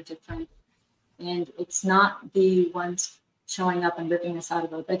very, very different. And it's not the ones showing up and ripping us out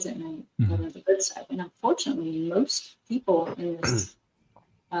of our beds at night that are the good side. And unfortunately, most people in this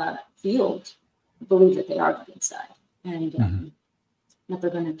field believe that they are the good side, and that they're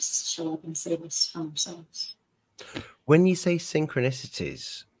going to show up and save us from ourselves. When you say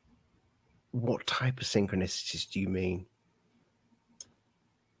synchronicities, what type of synchronicities do you mean?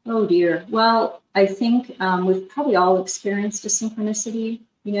 Oh dear. Well, I think we've probably all experienced a synchronicity,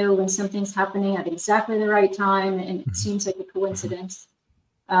 when something's happening at exactly the right time and it seems like a coincidence.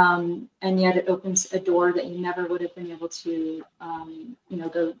 And yet it opens a door that you never would have been able to,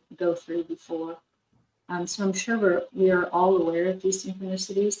 go through before. So I'm sure we are all aware of these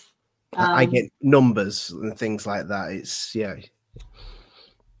synchronicities. I get numbers and things like that. It's, yeah.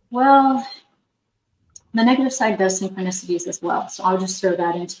 Well, the negative side does synchronicities as well. So I'll just throw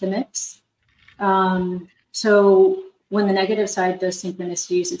that into the mix. So when the negative side does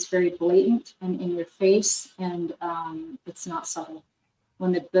synchronicities, it's very blatant and in your face, and it's not subtle.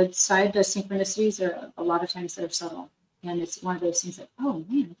 When the good side does synchronicities, a lot of times they're subtle. And it's one of those things like, oh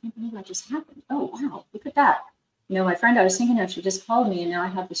man, I can't believe that just happened. Oh, wow, look at that. My friend I was thinking of, she just called me, and now I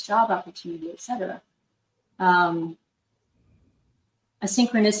have this job opportunity, etc. a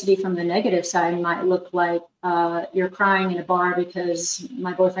synchronicity from the negative side might look like you're crying in a bar because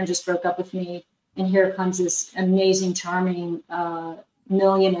my boyfriend just broke up with me, and here comes this amazing, charming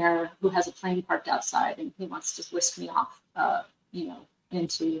millionaire who has a plane parked outside, and he wants to whisk me off,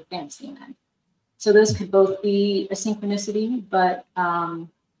 into fantasy land. So those could both be a synchronicity, but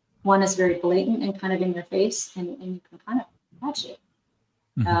one is very blatant and kind of in your face, and you can kind of catch it.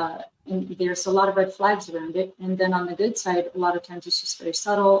 And there's a lot of red flags around it. And then on the good side, a lot of times it's just very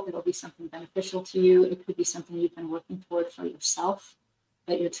subtle. It'll be something beneficial to you. It could be something you've been working toward for yourself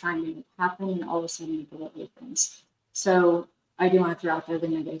that you're trying to make happen, and all of a sudden you go away things. So I do want to throw out there the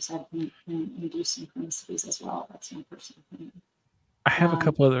negative side can induce synchronicities as well. That's my personal opinion. I have a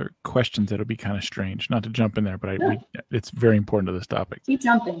couple other questions that'll be kind of strange, not to jump in there, but it's very important to this topic. Keep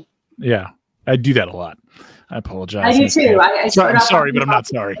jumping. Yeah, I do that a lot. I apologize. I do too. I'm sorry, but I'm not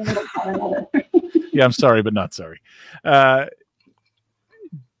sorry. Yeah, I'm sorry, but not sorry.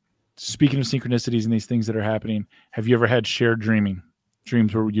 Speaking of synchronicities and these things that are happening, have you ever had shared dreams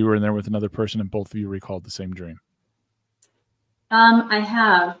where you were in there with another person and both of you recalled the same dream? I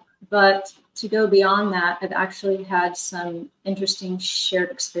have, but to go beyond that, I've actually had some interesting shared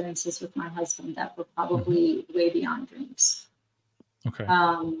experiences with my husband that were probably way beyond dreams. Okay.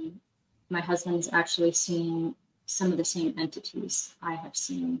 My husband's actually seen some of the same entities I have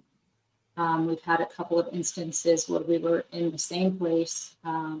seen. We've had a couple of instances where we were in the same place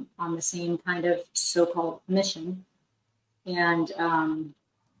on the same kind of so-called mission. And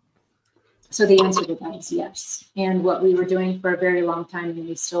so the answer to that is yes. And what we were doing for a very long time, and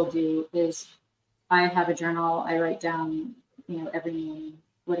we still do, is I have a journal. I write down, every morning,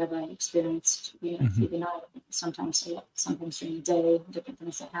 whatever I experienced, through the night, sometimes during the day, different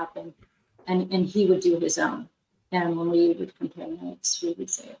things that happen. And he would do his own. And when we would compare notes, we would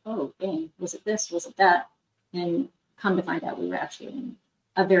say, oh, dang, was it this? Was it that? And come to find out we were actually in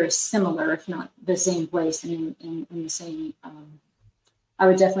a very similar, if not the same place, and in the same, I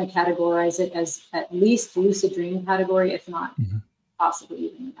would definitely categorize it as at least lucid dream category, if not possibly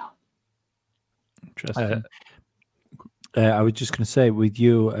even out. Interesting. I was just going to say, with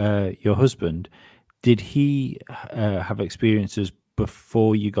you, your husband, did he have experiences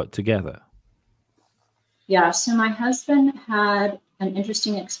before you got together? Yeah, so my husband had an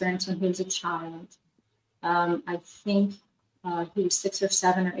interesting experience when he was a child. I think he was 6 or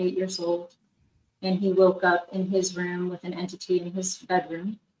 7 or 8 years old, and he woke up in his room with an entity in his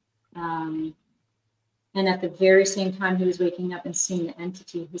bedroom. And at the very same time he was waking up and seeing the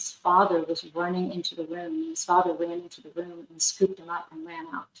entity, his father was running into the room. And his father ran into the room and scooped him up and ran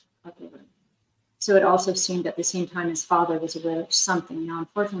out of the room. So it also seemed at the same time his father was aware of something. Now,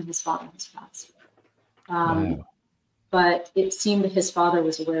 unfortunately, his father has passed. Wow. But it seemed that his father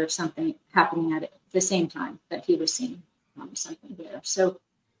was aware of something happening at the same time that he was seeing something there. So,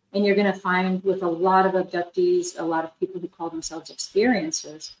 and you're going to find with a lot of abductees, a lot of people who call themselves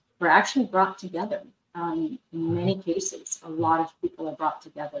experiencers, were actually brought together. In many cases, a lot of people are brought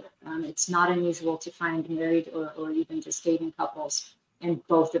together. It's not unusual to find married or even just dating couples, and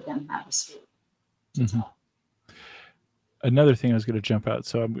both of them have a story to tell. Another thing I was going to jump out,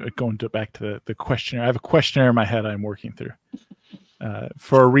 so I'm going back to the questionnaire. I have a questionnaire in my head I'm working through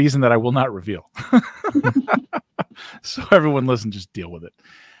for a reason that I will not reveal. So everyone listen, just deal with it.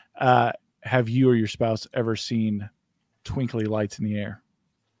 Have you or your spouse ever seen twinkly lights in the air?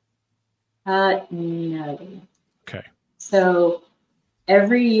 No. Okay. So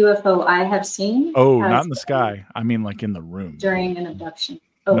every UFO I have seen. Oh, not in the sky. I mean, like in the room. During an abduction.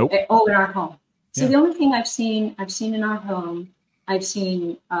 Oh, nope. In our home. So the only thing I've seen in our home, I've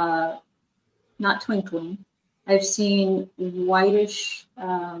seen not twinkling. I've seen whitish,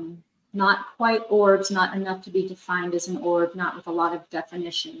 not quite orbs, not enough to be defined as an orb, not with a lot of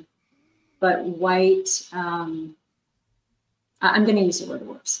definition, but white. I'm going to use the word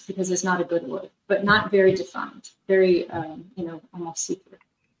orbs because it's not a good word, but not very defined, very, almost secret.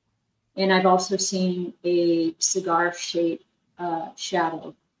 And I've also seen a cigar-shaped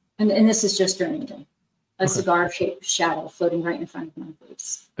shadow. And this is just during the day. A cigar-shaped shadow floating right in front of my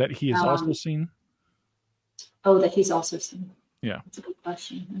face. That he has also seen? Oh, that he's also seen. Yeah. That's a good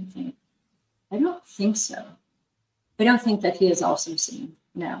question. I don't think so. I don't think that he has also seen.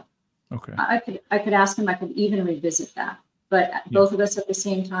 No. Okay. I could ask him. I could even revisit that. But both of us at the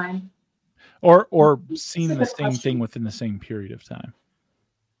same time. Or seen the same thing within the same period of time.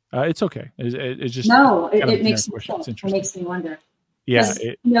 It's okay. It's just it makes me think. It makes me wonder. Yeah,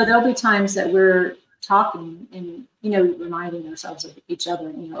 there'll be times that we're talking and reminding ourselves of each other.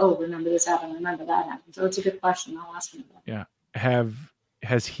 And, remember this happened, remember that happened. So it's a good question. I'll ask him about. Yeah.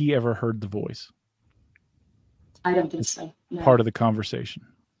 Has he ever heard the voice? I don't think so. No. Part of the conversation.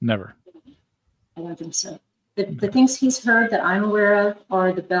 Never. I don't think so. The things he's heard that I'm aware of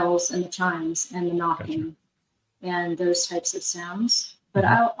are the bells and the chimes and the knocking and those types of sounds. But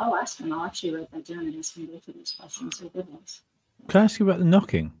I'll ask him. I'll actually write that down and ask him to go through those questions. They're good ones. Can I ask you about the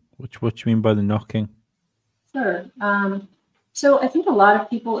knocking? What do you mean by the knocking? Sure. So I think a lot of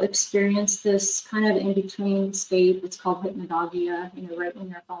people experience this kind of in-between state. It's called hypnagogia, right when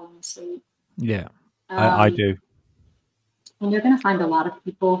you're falling asleep. Yeah, I do. And you're going to find a lot of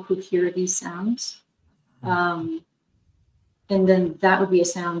people who hear these sounds. And then that would be a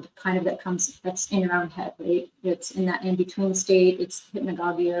sound kind of that's in your own head, right? It's in that in-between state. It's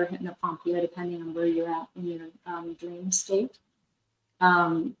hypnagogia or hypnopompia, depending on where you're at in your dream state.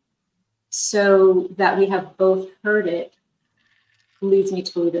 So that we have both heard it leads me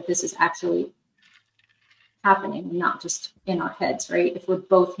to believe that this is actually happening, not just in our heads, right? If we're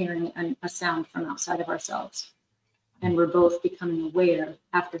both hearing a sound from outside of ourselves and we're both becoming aware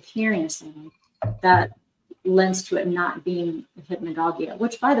after hearing a sound, that lends to it not being a hypnagogia,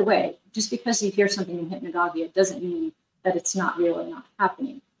 which, by the way, just because you hear something in hypnagogia doesn't mean that it's not real or not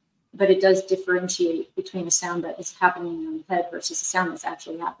happening. But it does differentiate between a sound that is happening in your head versus a sound that's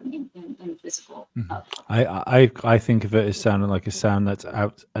actually happening in the physical. I think of it as sounding like a sound that's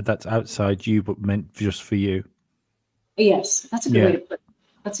outside you, but meant just for you. Yes, that's a good way to put it.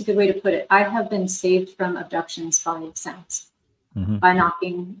 That's a good way to put it. I have been saved from abductions by sounds. By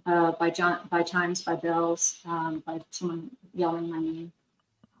knocking, by chimes, by bells, by someone yelling my name.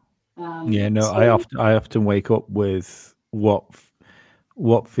 I often wake up with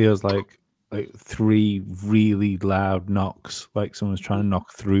what feels like 3 really loud knocks, like someone's trying to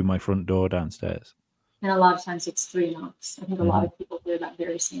knock through my front door downstairs. And a lot of times it's 3 knocks. I think a lot of people hear that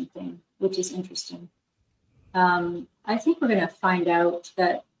very same thing, which is interesting. I think we're going to find out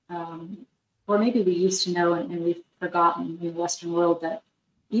that, or maybe we used to know and we've forgotten in the Western world, that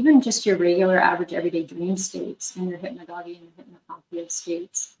even just your regular, average, everyday dream states and your hypnagogia and your hypnopompia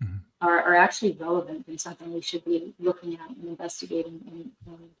states are actually relevant and something we should be looking at and investigating and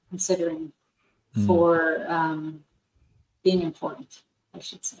considering for being important, I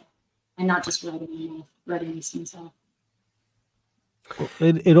should say, and not just writing these things off.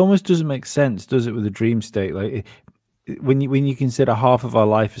 It almost doesn't make sense, does it, with a dream state? Like when you consider half of our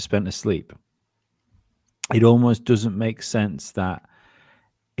life is spent asleep, it almost doesn't make sense that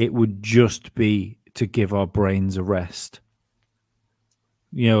it would just be to give our brains a rest.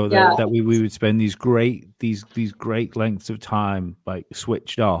 That we would spend these great lengths of time like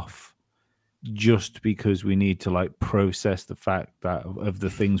switched off just because we need to like process the fact that of the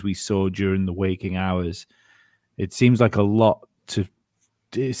things we saw during the waking hours. It seems like a lot to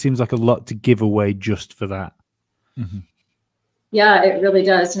give away just for that. Yeah, it really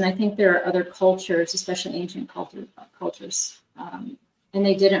does. And I think there are other cultures, especially ancient cultures, and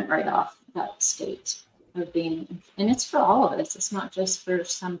they didn't write off that state of being, and it's for all of us. It's not just for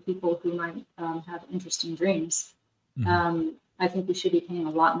some people who might have interesting dreams. I think we should be paying a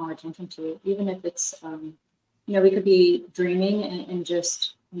lot more attention to it, even if it's, we could be dreaming and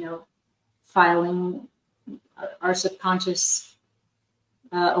just, filing our subconscious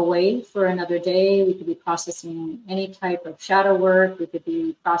away for another day. We could be processing any type of shadow work. We could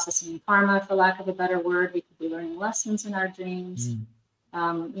be processing karma, for lack of a better word. We could be learning lessons in our dreams.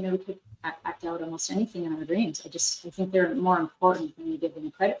 We could act out almost anything in our dreams. I think they're more important than we give them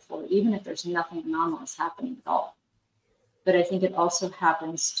credit for, even if there's nothing anomalous happening at all. But I think it also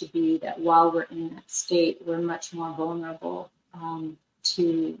happens to be that while we're in that state, we're much more vulnerable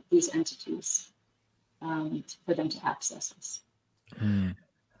to these entities for them to access us.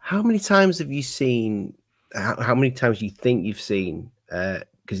 How many times have you seen, how many times do you think you've seen,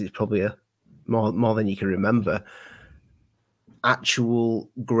 because it's probably more than you can remember, actual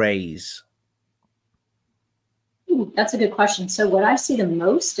greys? That's a good question. So what I see the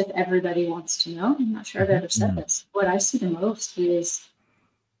most, if everybody wants to know, I'm not sure I've ever said this, what I see the most is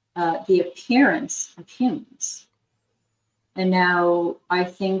the appearance of humans. And now I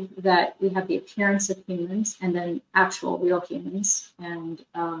think that we have the appearance of humans and then actual real humans. And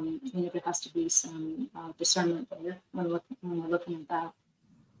there has to be some discernment there when we're looking at that.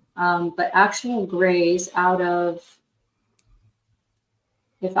 But actual grays, out of,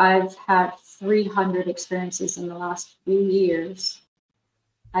 if I've had 300 experiences in the last few years,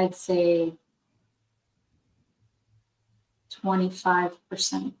 I'd say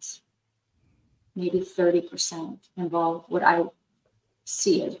 25%, maybe 30% involve what I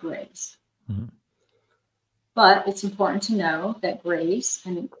see as grays. But it's important to know that grays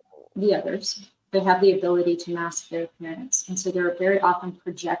and the others, they have the ability to mask their appearance. And so they're very often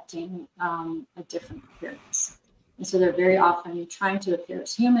projecting a different appearance. And so they're very often trying to appear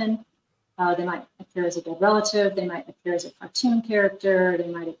as human. They might appear as a dead relative. They might appear as a cartoon character. They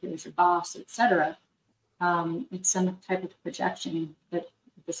might appear as your boss, etc. It's some type of projection, that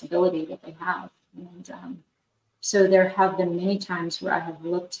this ability that they have. And so there have been many times where I have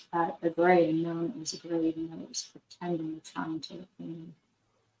looked at a gray and known it was a gray, even though it was pretending or trying to look human.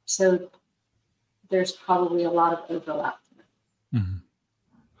 So there's probably a lot of overlap there.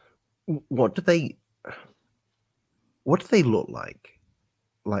 Mm-hmm. What do they look like?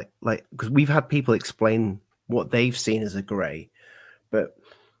 Like, because we've had people explain what they've seen as a gray, but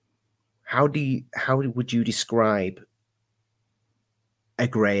how would you describe a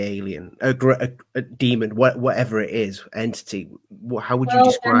gray alien, a demon, whatever it is, entity? How would you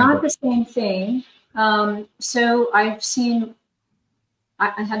describe it? They're not the same thing. So I've seen,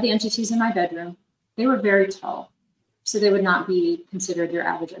 I had the entities in my bedroom. They were very tall, so they would not be considered your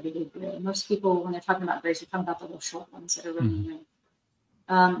average everyday gray. Most people, when they're talking about grays, they're talking about the little short ones that are running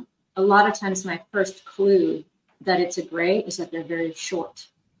around. A lot of times my first clue that it's a gray is that they're very short,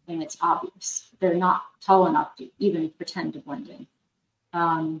 and it's obvious. They're not tall enough to even pretend to blend in.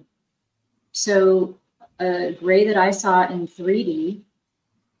 So a gray that I saw in 3D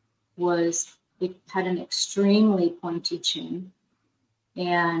it had an extremely pointy chin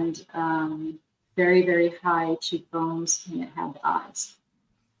and very, very high cheekbones, and it had eyes.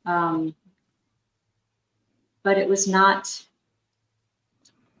 But it was not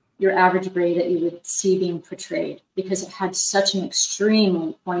your average gray that you would see being portrayed, because it had such an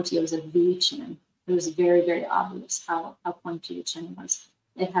extremely pointy, it was a V chin. It was very, very obvious how pointy the chin was.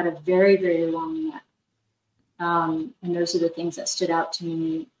 It had a very, very long neck. And those are the things that stood out to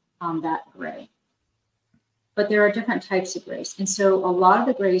me on that gray. But there are different types of grays. And so a lot of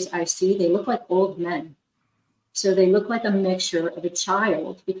the grays I see, they look like old men. So they look like a mixture of a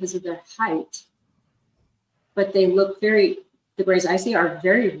child because of their height, but they look the grays I see are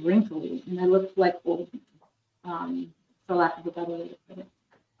very wrinkly, and they look like old men, for lack of a better way to put it.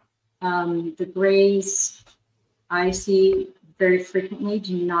 The grays I see very frequently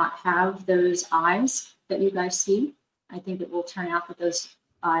do not have those eyes that you guys see. I think it will turn out that those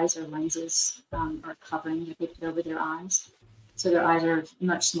eyes or lenses are covering that they put over their eyes. So their eyes are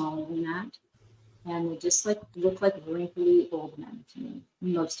much smaller than that. And they just look like wrinkly old men to me,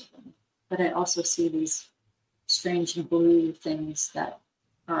 most of them. But I also see these strange blue things that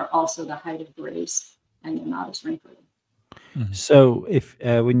are also the height of grays, and they're not as wrinkly. Mm-hmm. So if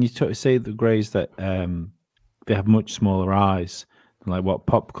when you say the grays that they have much smaller eyes, like what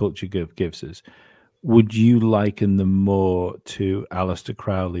pop culture gives us, would you liken them more to Aleister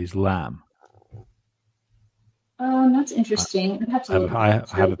Crowley's Lamb? That's interesting. I'd have to look I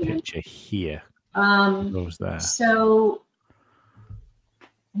have a picture here. There. So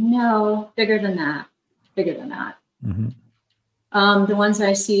no, bigger than that. Mm-hmm. The ones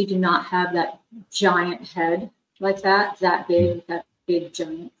I see do not have that giant head like that big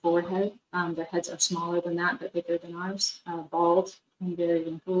giant forehead. Their heads are smaller than that, but bigger than ours, bald and very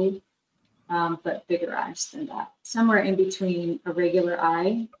wrinkly, but bigger eyes than that. Somewhere in between a regular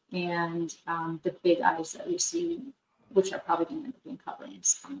eye and the big eyes that we see, which are probably going to end up being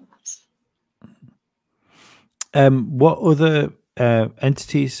coverings on the eyes. What other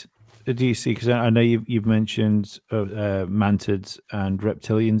entities do you see? Because I know you've mentioned mantids and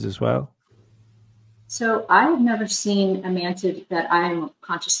reptilians as well. So I have never seen a mantid that I am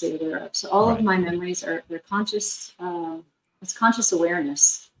consciously aware of. So all of my memories they're conscious. It's conscious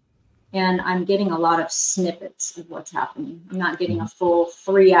awareness, and I'm getting a lot of snippets of what's happening. I'm not getting a full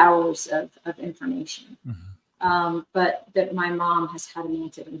 3 hours of information. Mm-hmm. But that my mom has had a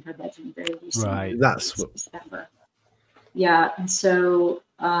mantid in her bedroom very recently. Right, that's what. September. Yeah, and so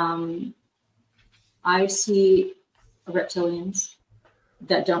I see reptilians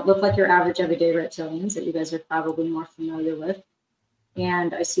that don't look like your average everyday reptilians that you guys are probably more familiar with.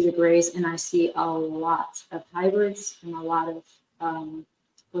 And I see the grays, and I see a lot of hybrids and a lot of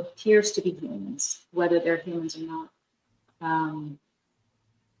what appears to be humans. Whether they're humans or not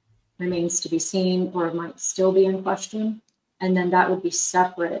remains to be seen, or might still be in question. And then that would be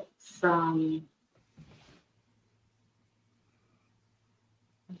separate from,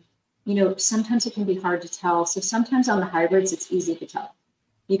 sometimes it can be hard to tell. So sometimes on the hybrids, it's easy to tell.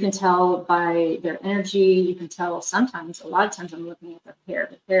 You can tell by their energy. You can tell a lot of times I'm looking at their hair.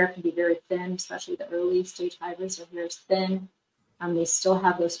 The hair can be very thin, especially the early stage hybrids. Their hair is thin. They still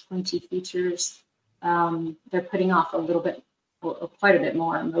have those pointy features. They're putting off quite a bit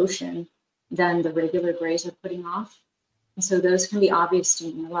more emotion than the regular grays are putting off. And so those can be obvious to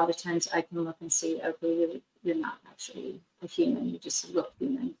me. A lot of times I can look and see, okay, you're not actually a human. You just look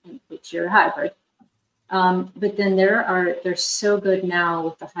human, which you're a hybrid. But then they're so good now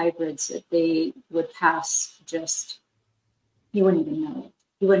with the hybrids that they would pass just, you wouldn't even know it.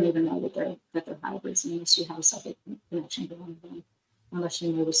 You wouldn't even know that they're hybrids unless you have a psychic connection to one of them, unless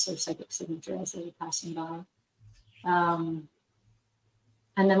you notice their psychic signature as they were passing by. And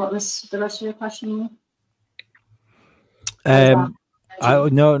then what was the rest of your question? I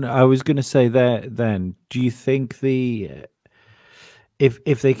was going to say that. Then, do you think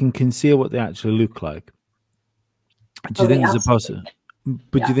if they can conceal what they actually look like, do you think there's a possibility?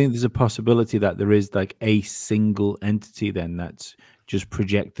 But do you think there's a possibility that there is like a single entity then that's just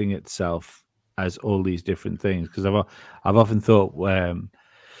projecting itself as all these different things? Because I've often thought when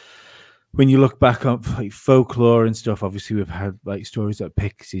you look back up like folklore and stuff, obviously we've had like stories like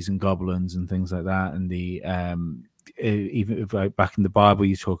pixies and goblins and things like that, and the even if, like, back in the Bible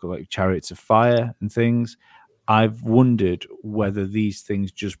you talk about like chariots of fire and things. I've wondered whether these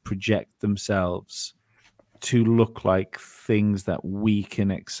things just project themselves to look like things that we can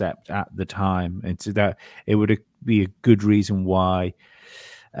accept at the time, and so that it would be a good reason why,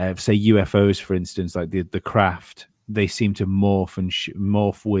 say UFOs, for instance, like the craft, they seem to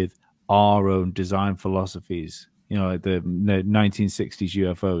morph with our own design philosophies. You know, like the 1960s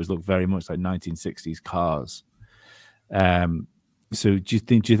UFOs look very much like 1960s cars. So do you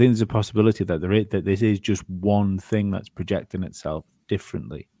think there's a possibility that this is just one thing that's projecting itself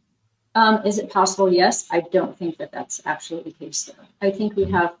differently? Is it possible? Yes. I don't think that that's actually the case, though. I think we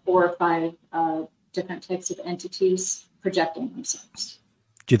have 4 or 5 different types of entities projecting themselves.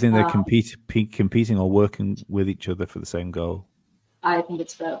 Do you think they're competing or working with each other for the same goal? I think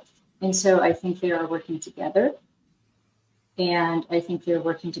it's both. And so I think they are working together. And I think they're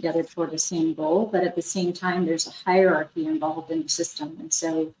working together toward the same goal. But at the same time, there's a hierarchy involved in the system. And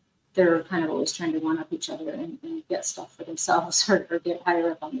so they're kind of always trying to one up each other and get stuff for themselves or get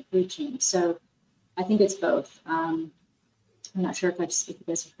higher up on the food chain. So I think it's both. I'm not sure if you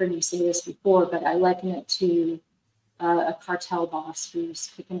guys have heard me say this before, but I liken it to a cartel boss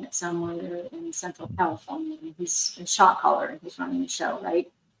who's kicking it somewhere in Central California. And he's a shot caller and he's running the show, right?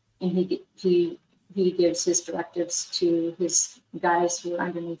 And he gives his directives to his guys who are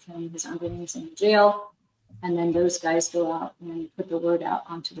underneath him, his underlings in jail. And then those guys go out and put the word out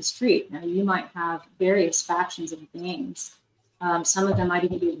onto the street. Now, you might have various factions of gangs. Some of them might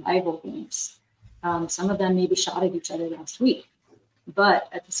even be rival gangs. Some of them maybe shot at each other last week. But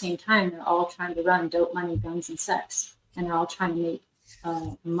at the same time, they're all trying to run dope, money, guns, and sex. And they're all trying to make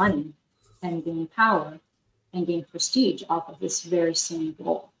money and gain power and gain prestige off of this very same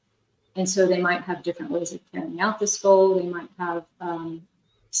goal. And so they might have different ways of carrying out this goal. They might have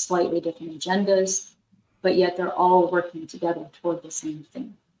slightly different agendas, but yet they're all working together toward the same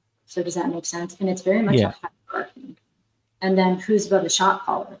thing. So does that make sense? And it's very much a hierarchy. And then who's above the shot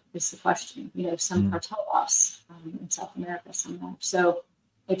caller is the question. You know, some cartel boss in South America somewhere. So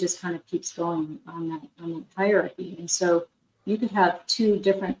it just kind of keeps going on that hierarchy. And so you could have 2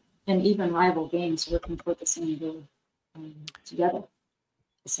 different and even rival gangs working toward the same goal together at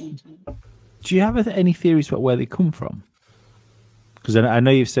the same time. Do you have any theories about where they come from? Because I know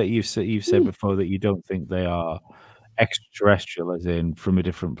you've said before that you don't think they are extraterrestrial, as in from a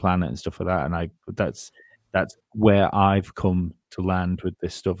different planet and stuff like that. And that's where I've come to land with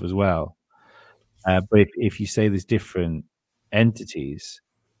this stuff as well. But if you say there's different entities,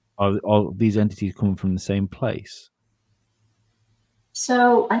 are all these entities coming from the same place?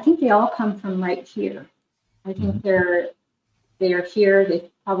 So I think they all come from right here. I think they are here.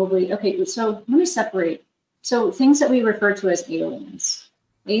 They probably, okay, so let me separate. So things that we refer to as aliens.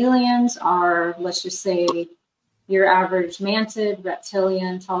 Aliens are, let's just say, your average mantid,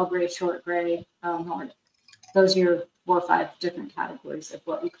 reptilian, tall gray, short gray, Nordic. Those are your 4 or 5 different categories of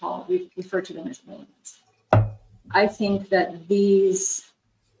what we refer to them as aliens. I think that these,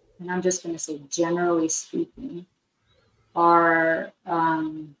 and I'm just going to say generally speaking, are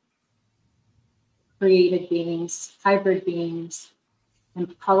created beings, hybrid beings,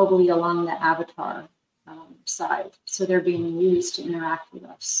 and probably along the avatar side. So they're being used to interact with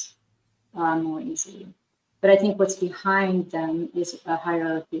us more easily. But I think what's behind them is a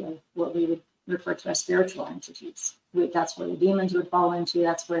hierarchy of what we would refer to as spiritual entities. That's where the demons would fall into.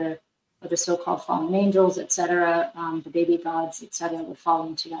 That's where the so-called fallen angels, etc., the baby gods, etc., would fall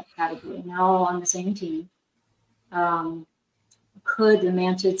into that category. And they're all on the same team. Could the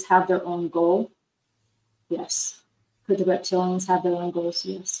mantids have their own goal? Yes. Could the reptilians have their own goals?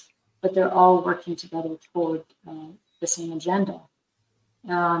 Yes. But they're all working together toward the same agenda.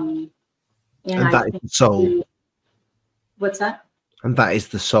 And that is the soul. What's that? And that is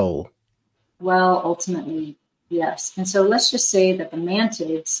the soul. Well, ultimately, yes. And so let's just say that the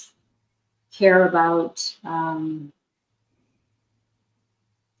mantids care about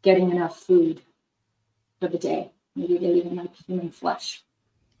getting enough food for the day. Maybe they even like human flesh.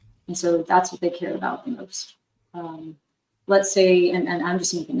 And so that's what they care about the most. Let's say, and I'm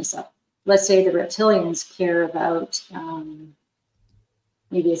just making this up, let's say the reptilians care about,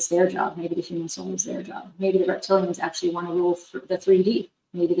 maybe it's their job, maybe the human soul is their job. Maybe the reptilians actually want to rule the 3D.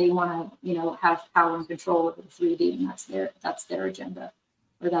 Maybe they want to, have power and control over the 3D, and that's their agenda,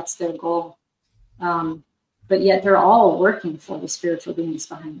 or that's their goal. But yet they're all working for the spiritual beings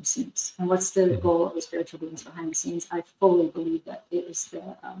behind the scenes. And what's the goal of the spiritual beings behind the scenes? I fully believe that it is the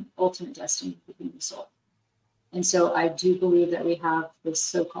ultimate destiny of the human soul. And so I do believe that we have this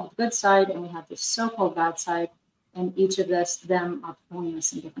so-called good side and we have this so-called bad side, and each of them are pulling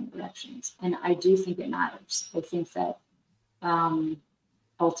us in different directions. And I do think it matters. I think that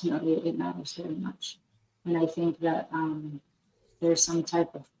ultimately it matters very much. And I think that there's some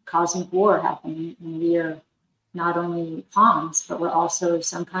type of cosmic war happening, and we are not only pawns, but we're also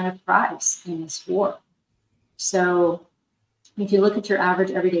some kind of prize in this war. So if you look at your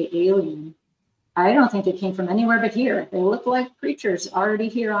average everyday alien, I don't think they came from anywhere but here. They look like creatures already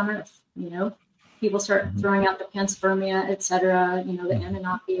here on Earth. People start throwing out the panspermia, et cetera, the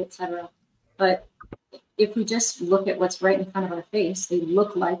Anunnaki, et cetera. But if we just look at what's right in front of our face, they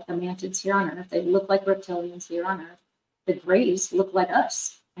look like the mantids here on Earth. They look like reptilians here on Earth. The Greys look like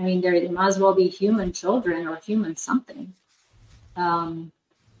us. I mean, they might as well be human children or human something.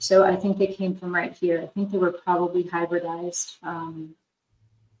 So I think they came from right here. I think they were probably hybridized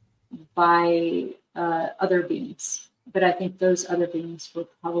by other beings. But I think those other beings were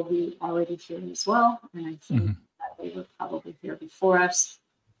probably already here as well. And I think that they were probably here before us.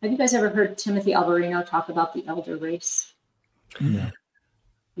 Have you guys ever heard Timothy Alberino talk about the elder race? Yeah.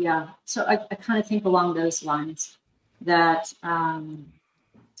 Yeah. So I kind of think along those lines that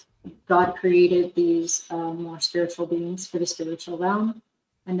God created these more spiritual beings for the spiritual realm,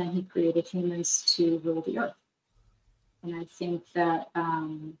 and then he created humans to rule the earth. And I think that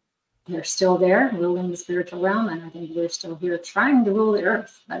they're still there ruling the spiritual realm, and I think we're still here trying to rule the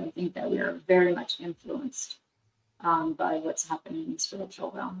earth. But I think that we are very much influenced by what's happening in the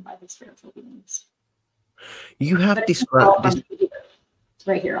spiritual realm, by the spiritual beings. You have described this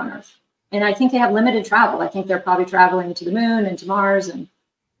right here on Earth. And I think they have limited travel. I think they're probably traveling to the moon and to Mars and,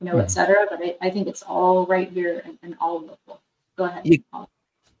 et cetera. But I think it's all right here and all local. Go ahead.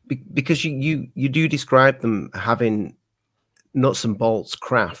 Because you do describe them having nuts and bolts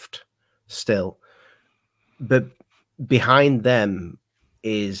craft still, but behind them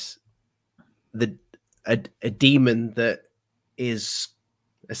is a demon that is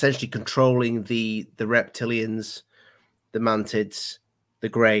essentially controlling the reptilians, the mantids, the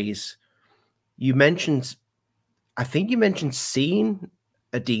Greys. I think you mentioned seeing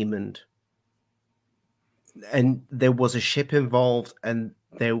a demon, and there was a ship involved, and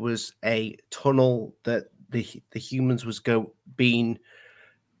there was a tunnel that the humans was being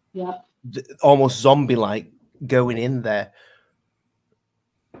almost zombie-like going in there.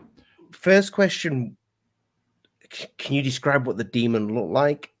 First question, can you describe what the demon looked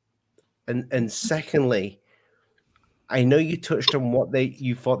like? And secondly, I know you touched on what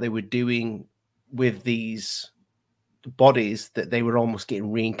you thought they were doing with these bodies, that they were almost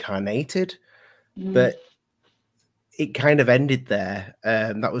getting reincarnated, but it kind of ended there.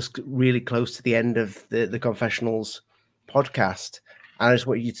 That was really close to the end of the Confessionals podcast. I just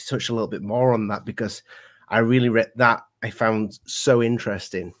want you to touch a little bit more on that, because I really read that. I found so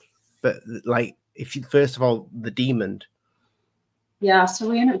interesting. But like, if you, first of all, the demon. Yeah, so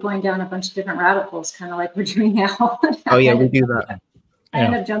we end up going down a bunch of different rabbit holes, kind of like we're doing now. Oh yeah, we do that. I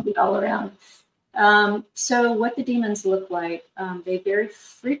end up jumping all around. So what the demons look like, they very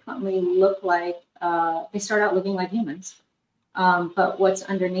frequently look like, they start out looking like humans. But what's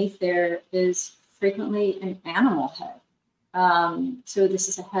underneath there is frequently an animal head. So this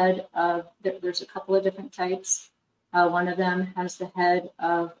is a head of, there's a couple of different types. One of them has the head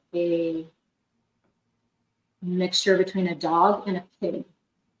of a mixture between a dog and a pig.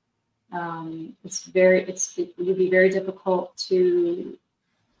 It would be very difficult to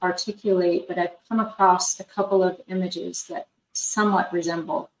articulate, but I've come across a couple of images that somewhat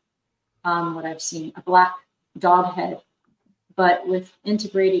resemble what I've seen. A black dog head, but with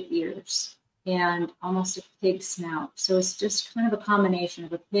integrated ears and almost a pig snout. So it's just kind of a combination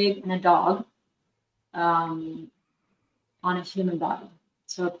of a pig and a dog on a human body.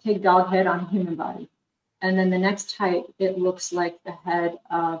 So a pig dog head on a human body. And then the next type, it looks like the head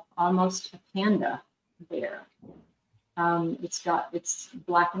of almost a panda bear. It's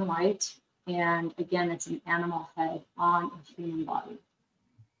black and white. And again, it's an animal head on a human body.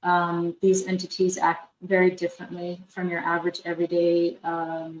 These entities act very differently from your average everyday,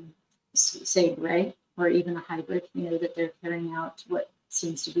 say, gray, or even a hybrid, that they're carrying out what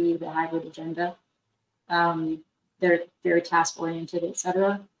seems to be the hybrid agenda. They're very task-oriented,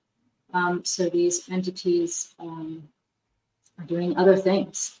 etc. So these entities are doing other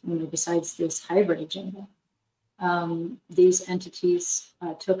things, besides this hybrid agenda. These entities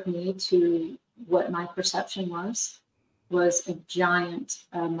took me to what my perception was a giant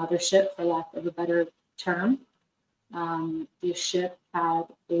mothership, for lack of a better term. The ship had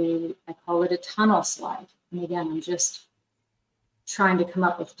I call it a tunnel slide. And again, I'm just trying to come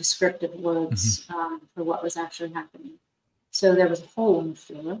up with descriptive words for what was actually happening. So there was a hole in the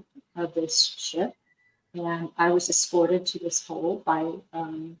floor of this ship, and I was escorted to this hole by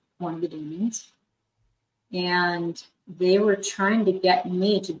one of the demons. And they were trying to get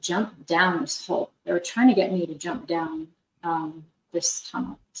me to jump down this hole. They were trying to get me to jump down this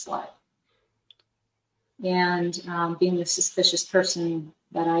tunnel slide. And being the suspicious person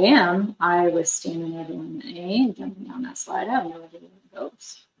that I am, I was standing there doing, hey, jumping down that slide. I have no idea where it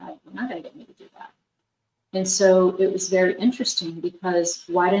goes. They're not going to get me to do that. And so it was very interesting, because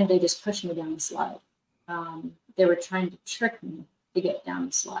why didn't they just push me down the slide? They were trying to trick me to get down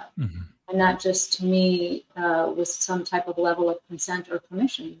the slide. And that just, to me, was some type of level of consent or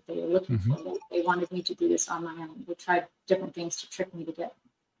permission that they were looking for. They wanted me to do this on my own. They tried different things to trick me to get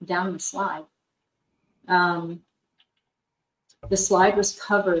down the slide. The slide was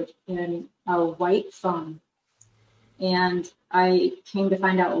covered in a white foam. And I came to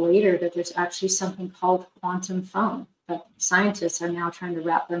find out later that there's actually something called quantum foam that scientists are now trying to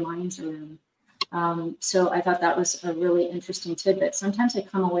wrap their minds around. So I thought that was a really interesting tidbit. Sometimes I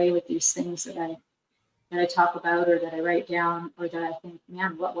come away with these things that I talk about, or that I write down, or that I think,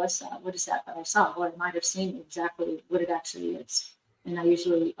 man, what was that? What is that I saw? Well, I might have seen exactly what it actually is. And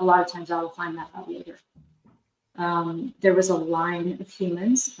a lot of times I will find that out later. There was a line of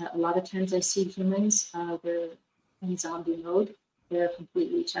humans. A lot of times I see humans, they're in zombie mode. They're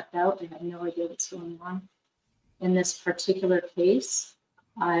completely checked out. They have no idea what's going on. In this particular case,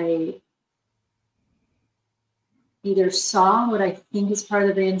 I either saw what I think is part of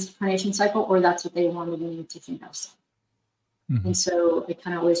the reincarnation cycle, or that's what they wanted me to think I saw. And so I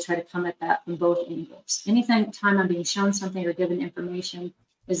kind of always try to come at that from both angles. Anytime I'm being shown something or given information,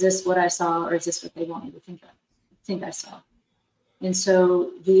 is this what I saw, or is this what they want me to think I saw? And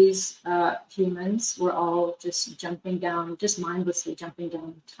so these humans were all just jumping down, just mindlessly jumping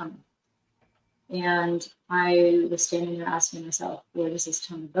down the tunnel. And I was standing there asking myself, where does this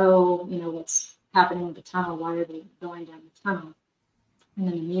tunnel go? What's happening with the tunnel? Why are they going down the tunnel? And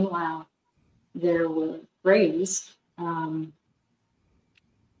then meanwhile, there were grays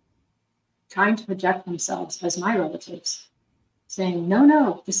trying to project themselves as my relatives, saying,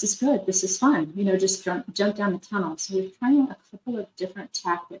 no, this is good, this is fun, just jump down the tunnel. So we're trying a couple of different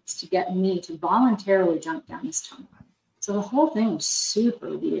tactics to get me to voluntarily jump down this tunnel. So the whole thing was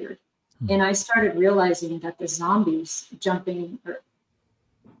super weird. And I started realizing that the zombies jumping, or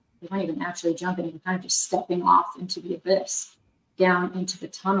they weren't even actually jumping, they were kind of just stepping off into the abyss, down into the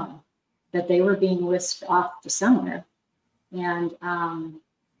tunnel, that they were being whisked off to somewhere. And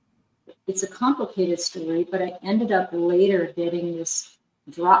it's a complicated story, but I ended up later getting this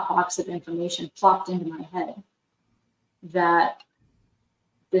Dropbox of information plopped into my head that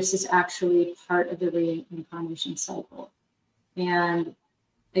this is actually part of the reincarnation cycle. And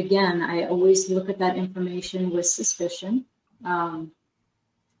again, I always look at that information with suspicion. I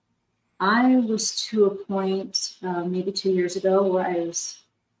was to a point maybe 2 years ago where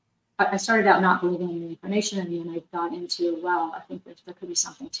I started out not believing in reincarnation, and then I got into, well, I think there could be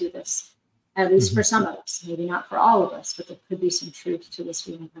something to this, at least for some of us, maybe not for all of us, but there could be some truth to this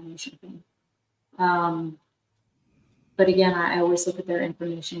reincarnation thing. But again, I always look at their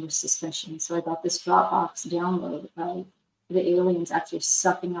information with suspicion. So I got this Dropbox download of the aliens actually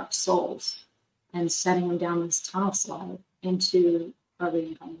sucking up souls and setting them down this tunnel slide into a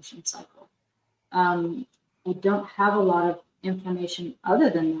reincarnation cycle. I don't have a lot of information other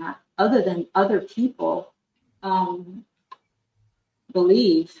than that, other than other people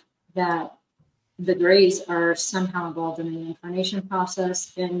believe that the Greys are somehow involved in the reincarnation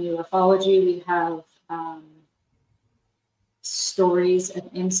process. In ufology, we have stories of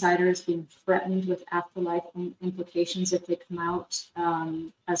insiders being threatened with afterlife implications if they come out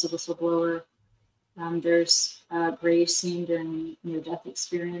as a whistleblower. There's Greys seen during near-death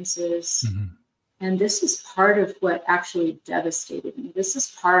experiences. And this is part of what actually devastated me. This is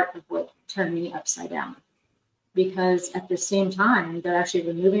part of what turned me upside down. Because at the same time, they're actually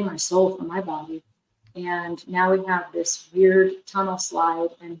removing my soul from my body And now we have this weird tunnel slide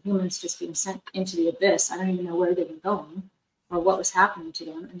and humans just being sent into the abyss. I don't even know where they were going or what was happening to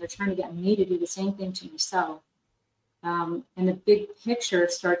them. And they're trying to get me to do the same thing to myself. And the big picture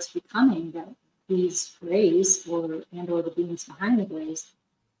starts becoming that these grays or the beings behind the grays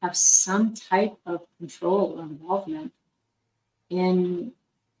have some type of control or involvement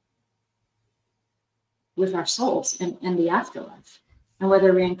with our souls and the afterlife. And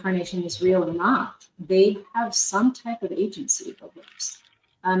whether reincarnation is real or not, they have some type of agency over us.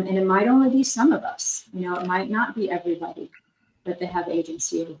 And it might only be some of us. You know, it might not be everybody that they have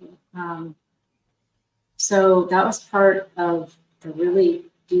agency over. So that was part of the really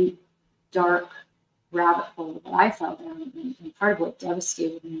deep, dark rabbit hole that I fell down, and part of what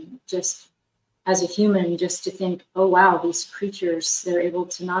devastated me, just as a human, just to think, oh wow, these creatures, they're able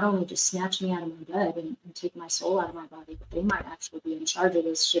to not only just snatch me out of my bed and take my soul out of my body, but they might actually be in charge of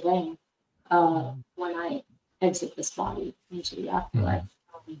this shebang when I exit this body into the afterlife.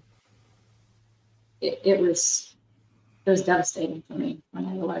 It was devastating for me when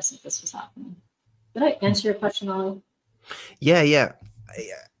I realized that this was happening. Did I answer your question, Ollie? Yeah.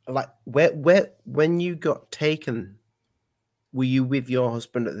 Like when you got taken, were you with your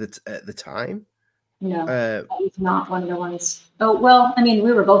husband at the time? No, that was not one of the ones. Oh, well, I mean,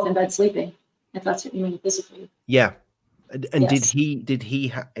 we were both in bed sleeping, if that's what you mean physically. Yeah. And yes. did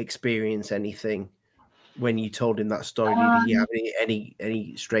he experience anything when you told him that story? Did he have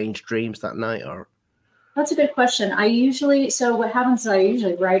any strange dreams that night? Or that's a good question. So what happens is I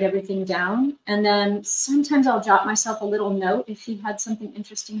usually write everything down, and then sometimes I'll jot myself a little note if he had something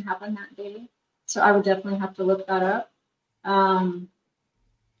interesting happen that day. So I would definitely have to look that up.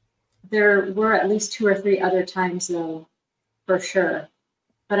 There were at least 2 or 3 other times, though, for sure.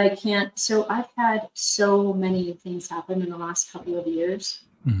 But I can't. So I've had so many things happen in the last couple of years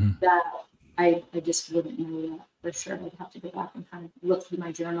that I just wouldn't know that for sure. I'd have to go back and kind of look through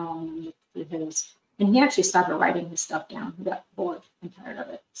my journal and look through his. And he actually started writing his stuff down. He got bored and tired of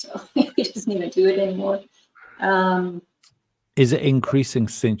it. So he doesn't even do it anymore. Is it increasing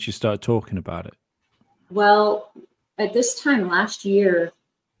since you started talking about it? Well, at this time last year,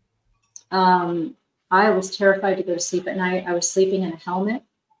 I was terrified to go to sleep at night. I was sleeping in a helmet.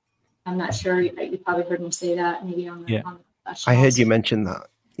 I'm not sure. You probably heard me say that maybe on the I heard you mention that.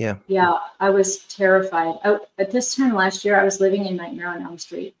 Yeah. Yeah, I was terrified. At this time last year, I was living in Nightmare on Elm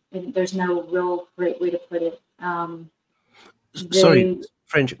Street. And there's no real great way to put it. Sorry,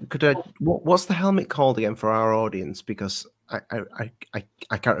 Fringe, what's the helmet called again for our audience? Because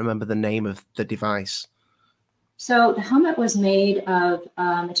I can't remember the name of the device. So the helmet was made of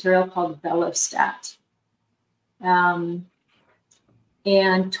a material called velostat. And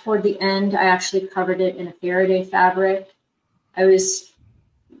toward the end, I actually covered it in a Faraday fabric. I was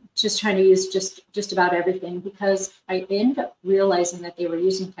just trying to use just about everything because I ended up realizing that they were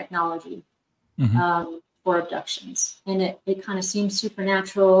using technology for abductions. And it kind of seemed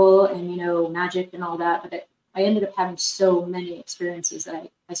supernatural and, magic and all that. But I ended up having so many experiences that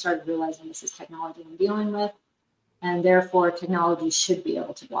I started realizing this is technology I'm dealing with. And therefore, technology should be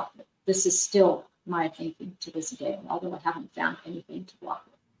able to block it. This is still my thinking to this day, although I haven't found anything to block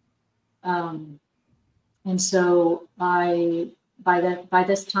it. And so by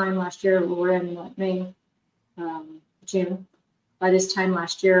this time last year, we're in May, June. By this time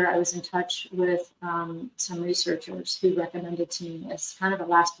last year, I was in touch with some researchers who recommended to me as kind of a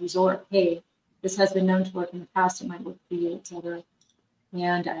last resort, hey, this has been known to work in the past, it might work for you, etc.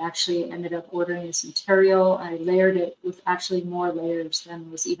 And I actually ended up ordering this material. I layered it with actually more layers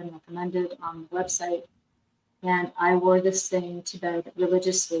than was even recommended on the website. And I wore this thing to bed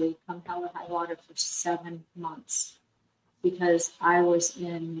religiously, come hell or high water, for 7 months because I was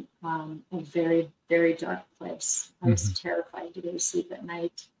in a very, very dark place. I was terrified to go to sleep at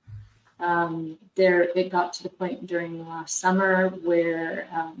night. It got to the point during the last summer where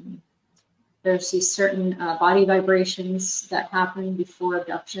there's these certain body vibrations that happen before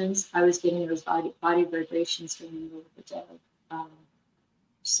abductions. I was getting those body vibrations during the middle of the day.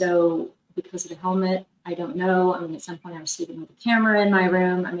 So because of the helmet, I don't know. I mean, at some point I was sleeping with a camera in my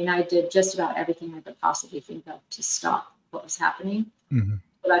room. I mean, I did just about everything I could possibly think of to stop what was happening.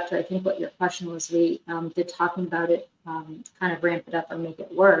 Back to, I think, what your question was, Lee, did talking about it kind of ramp it up or make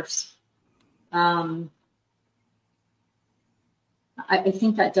it worse? I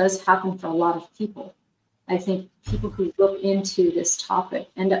think that does happen for a lot of people. I think people who look into this topic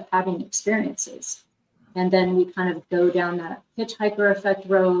end up having experiences. And then we kind of go down that hitchhiker effect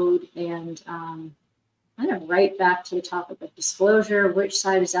road and kind of right back to the topic of disclosure, which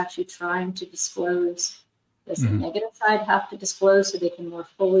side is actually trying to disclose. Does the negative side have to disclose so they can more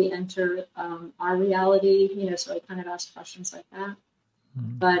fully enter our reality? So I kind of ask questions like that.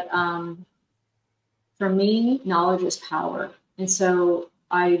 But for me, knowledge is power. And so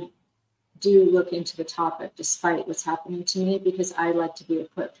I do look into the topic despite what's happening to me, because I like to be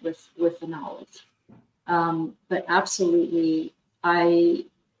equipped with the knowledge. But absolutely, a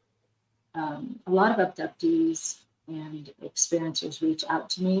lot of abductees and experiencers reach out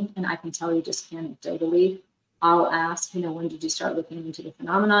to me, and I can tell you just anecdotally, I'll ask, when did you start looking into the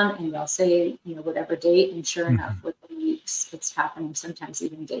phenomenon? And they'll say, whatever date. And sure enough, within weeks, it's happening, sometimes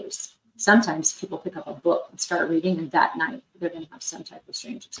even days. Sometimes people pick up a book and start reading, and that night they're going to have some type of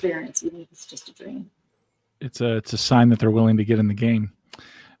strange experience, even if it's just a dream. It's a sign that they're willing to get in the game.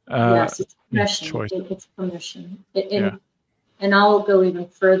 Yes, it's permission. It's permission. And I'll go even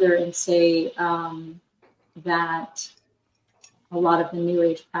further and say that a lot of the New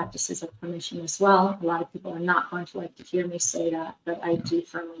Age practices of permission as well. A lot of people are not going to like to hear me say that, but I do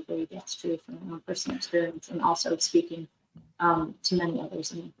firmly believe that's true from my own personal experience, and also speaking to many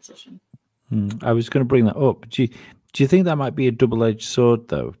others in my position. I was going to bring that up. Do you think that might be a double-edged sword,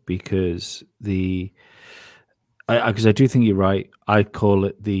 though? Because because I do think you're right. I call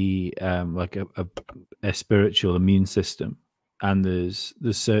it the like a spiritual immune system, and there's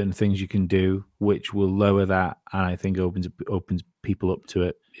certain things you can do which will lower that, and I think opens people up to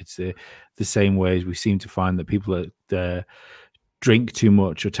it. It's the same way as we seem to find that people that drink too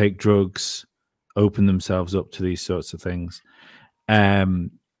much or take drugs open themselves up to these sorts of things.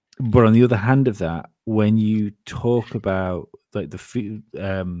 But on the other hand of that, when you talk about like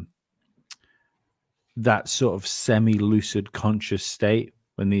that sort of semi-lucid conscious state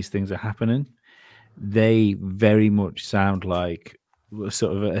when these things are happening, they very much sound like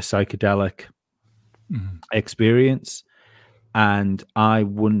sort of a psychedelic experience. And I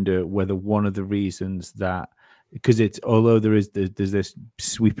wonder whether one of the reasons that, because although there's this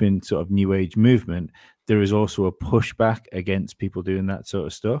sweeping sort of New Age movement, there is also a pushback against people doing that sort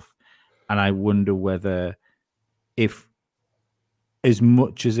of stuff. And I wonder whether, if as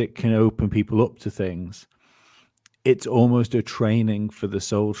much as it can open people up to things, it's almost a training for the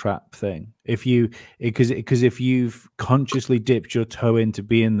soul trap thing. Because if you've consciously dipped your toe into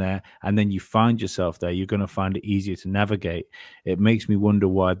being there and then you find yourself there, you're going to find it easier to navigate. It makes me wonder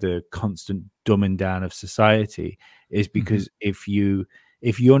why the constant dumbing down of society is, because if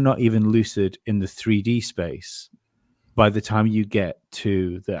you're not even lucid in the 3D space, by the time you get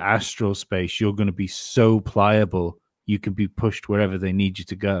to the astral space, you're going to be so pliable you can be pushed wherever they need you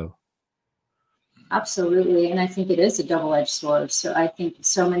to go. Absolutely. And I think it is a double-edged sword. So I think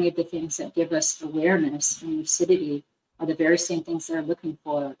so many of the things that give us awareness and lucidity are the very same things they're looking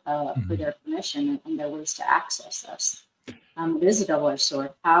for their permission and their ways to access us. It is a double-edged sword.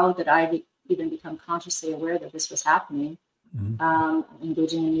 How did I even become consciously aware that this was happening?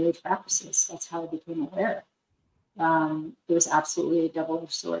 Engaging in New Age practices. That's how I became aware. It was absolutely a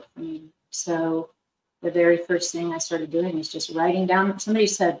double-edged sword for me. So the very first thing I started doing was just writing down. Somebody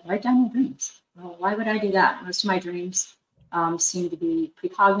said, write down your dreams. Well, why would I do that? Most of my dreams seem to be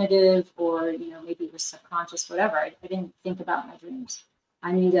precognitive, or maybe it was subconscious, whatever. I didn't think about my dreams.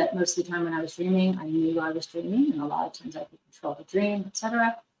 I knew that most of the time when I was dreaming, I knew I was dreaming, and a lot of times I could control the dream,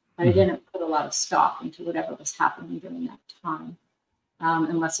 etc. But I didn't put a lot of stock into whatever was happening during that time,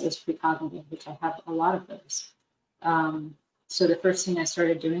 unless it was precognitive, which I have a lot of those. So the first thing I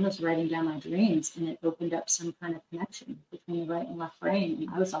started doing was writing down my dreams, and it opened up some kind of connection between the right and left brain, and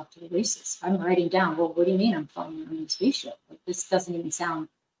I was off to the races. I'm writing down, well, what do you mean I'm flying around in a spaceship? Like, this doesn't even sound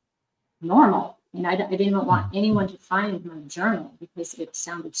normal. And I didn't even want anyone to find my journal because it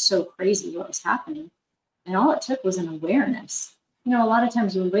sounded so crazy what was happening. And all it took was an awareness. A lot of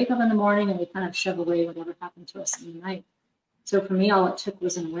times we wake up in the morning and we kind of shove away whatever happened to us in the night. So for me, all it took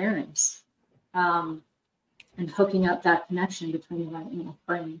was an awareness. And hooking up that connection between the right and left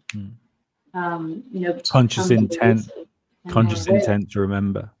brain. Conscious intent to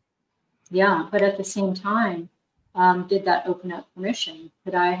remember. Yeah, but at the same time, did that open up permission?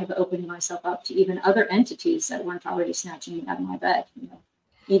 Could I have opened myself up to even other entities that weren't already snatching me out of my bed?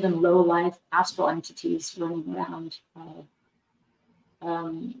 Even low life astral entities running around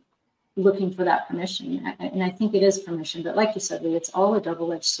looking for that permission. And I think it is permission, but like you said, it's all a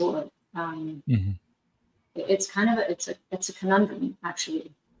double-edged sword. It's kind of it's a conundrum, actually.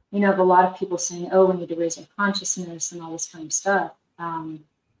 I have a lot of people saying, oh, we need to raise our consciousness and all this kind of stuff.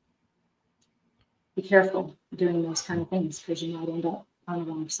 Be careful doing those kind of things, because you might end up on the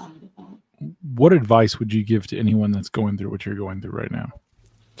wrong side of that. What advice would you give to anyone that's going through what you're going through right now?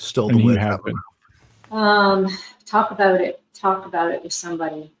 Stole the word. Talk about it. Talk about it with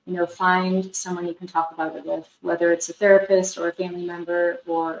somebody. You know, find someone you can talk about it with, whether it's a therapist or a family member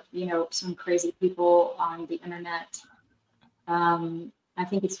or, you know, some crazy people on the internet. I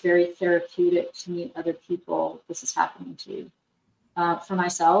think it's very therapeutic to meet other people this is happening to. For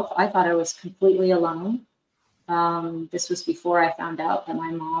myself, I thought I was completely alone. This was before I found out that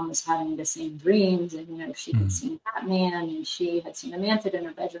my mom was having the same dreams, and, you know, she had seen Batman and she had seen a mantid in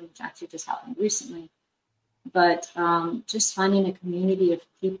her bedroom, which actually just happened recently. But just finding a community of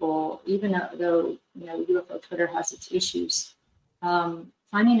people, even though, you know, UFO Twitter has its issues,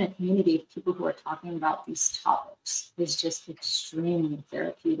 finding a community of people who are talking about these topics is just extremely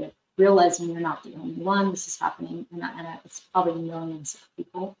therapeutic. Realizing you're not the only one. This is happening, and it's probably millions of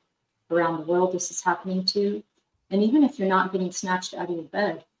people around the world this is happening to. And even if you're not getting snatched out of your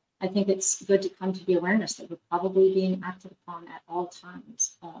bed, I think it's good to come to the awareness that we're probably being acted upon at all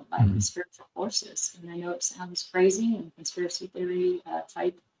times by these spiritual forces. And I know it sounds crazy and conspiracy theory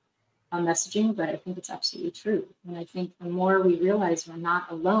type messaging, but I think it's absolutely true. And I think the more we realize we're not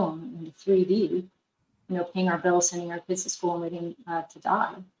alone in the 3D, you know, paying our bills, sending our kids to school, and waiting to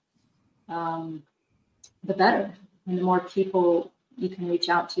die, the better. And the more people you can reach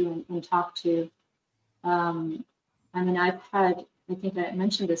out to and talk to. I mean, I think I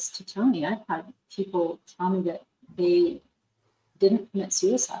mentioned this to Tony, I've had people tell me that they didn't commit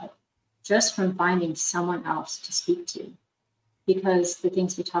suicide just from finding someone else to speak to, because the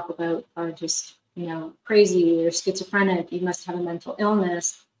things we talk about are just, you know, crazy or schizophrenic, you must have a mental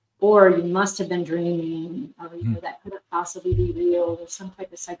illness, or you must have been dreaming, or, you know, that couldn't possibly be real, or some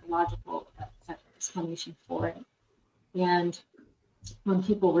type of psychological explanation for it. And when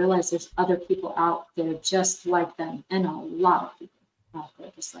people realize there's other people out there just like them, and a lot of people out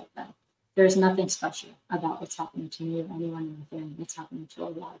there just like them, there's nothing special about what's happening to me or anyone in the family. It's happening to a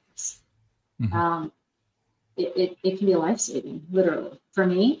lot of us. It can be life-saving, literally. For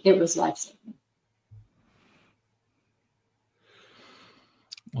me, it was life-saving.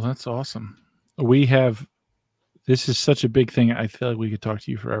 Well, that's awesome. This is such a big thing. I feel like we could talk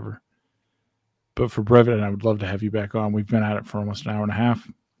to you forever. But for brevity, I would love to have you back on. We've been at it for almost an hour and a half.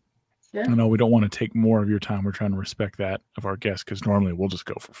 Sure. I know we don't want to take more of your time. We're trying to respect that of our guests, because normally we'll just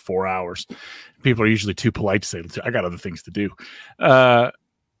go for 4 hours. People are usually too polite to say, I got other things to do. But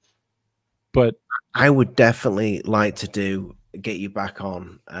I would definitely like to get you back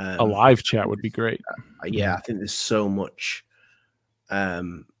on. A live chat would be great. Yeah, I think there's so much. I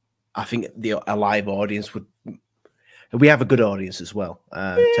think a live audience would. We have a good audience as well.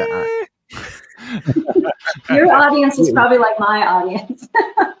 Your audience is probably like my audience.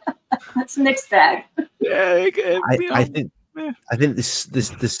 That's a mixed bag. Yeah, I think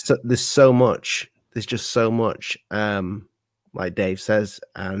there's so much. There's just so much. Like Dave says,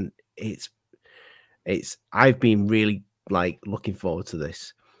 and I've been really looking forward to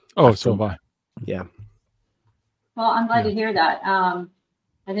this. Oh, so have I. Yeah. Well, I'm glad to hear that.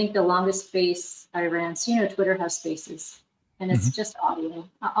 I think the longest space I ran, so, you know, Twitter has spaces, and it's just audio,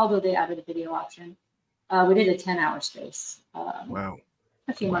 although they added a video option. We did a 10-hour space. Wow.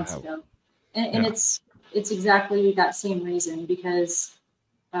 A few months ago. And it's exactly that same reason, because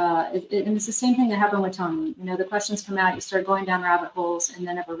and it's the same thing that happened with Tony. You know, the questions come out, you start going down rabbit holes, and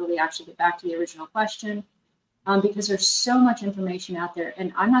then never really actually get back to the original question, because there's so much information out there.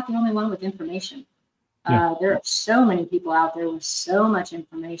 And I'm not the only one with information. There are so many people out there with so much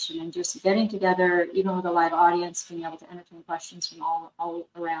information, and just getting together, even with a live audience, being able to entertain questions from all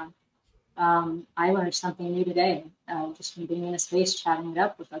around. I learned something new today, just from being in a space, chatting it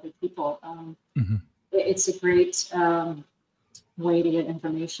up with other people. It's a great way to get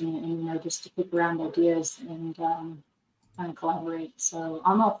information, and, you know, just to kick around ideas and kind of collaborate. So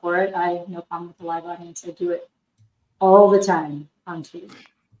I'm all for it. I have no problem with the live audience. I do it all the time on TV.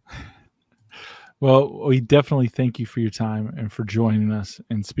 Well, we definitely thank you for your time and for joining us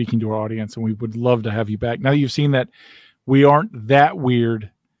and speaking to our audience. And we would love to have you back. Now that you've seen that we aren't that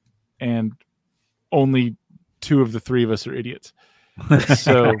weird, and only 2 of the 3 of us are idiots.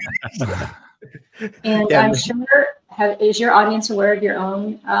 So, and I'm sure, is your audience aware of your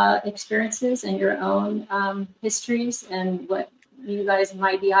own experiences and your own histories and what you guys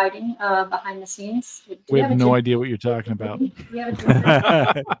might be hiding behind the scenes? We have no idea what you're talking about. We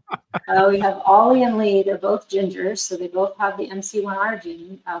have Ollie and Lee. They're both gingers, so they both have the MC1R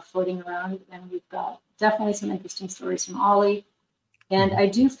gene floating around, and we've got definitely some interesting stories from Ollie. And I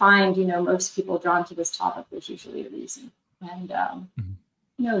do find, you know, most people drawn to this topic, there's usually a reason. And,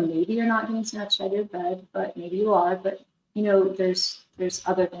 you know, maybe you're not getting snatched out of your bed, but maybe you are. But, you know, there's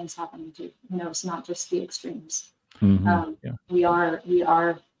other things happening too. You know, it's not just the extremes. We are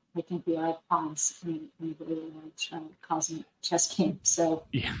I think we are pawns in a very large cosmic chess game. So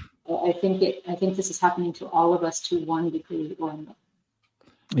Yeah. I think this is happening to all of us to one degree or another.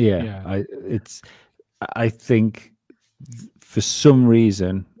 Yeah. I think for some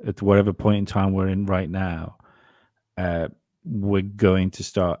reason, at whatever point in time we're in right now, we're going to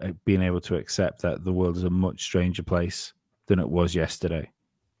start being able to accept that the world is a much stranger place than it was yesterday.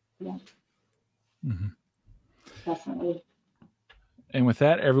 Yeah. Mm-hmm. Definitely. And with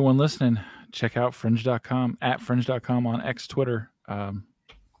that, everyone listening, check out fringe.com, at fringe.com on X Twitter.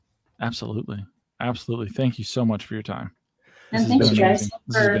 Absolutely. Thank you so much for your time. And thank you guys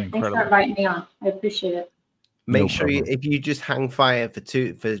for inviting me on. I appreciate it. Make sure if you just hang fire for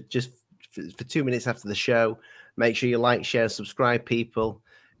 2 minutes after the show, make sure you like, share, subscribe, people.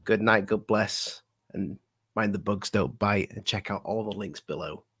 Good night, God bless, and mind the bugs don't bite, and check out all the links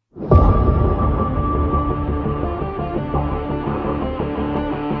below.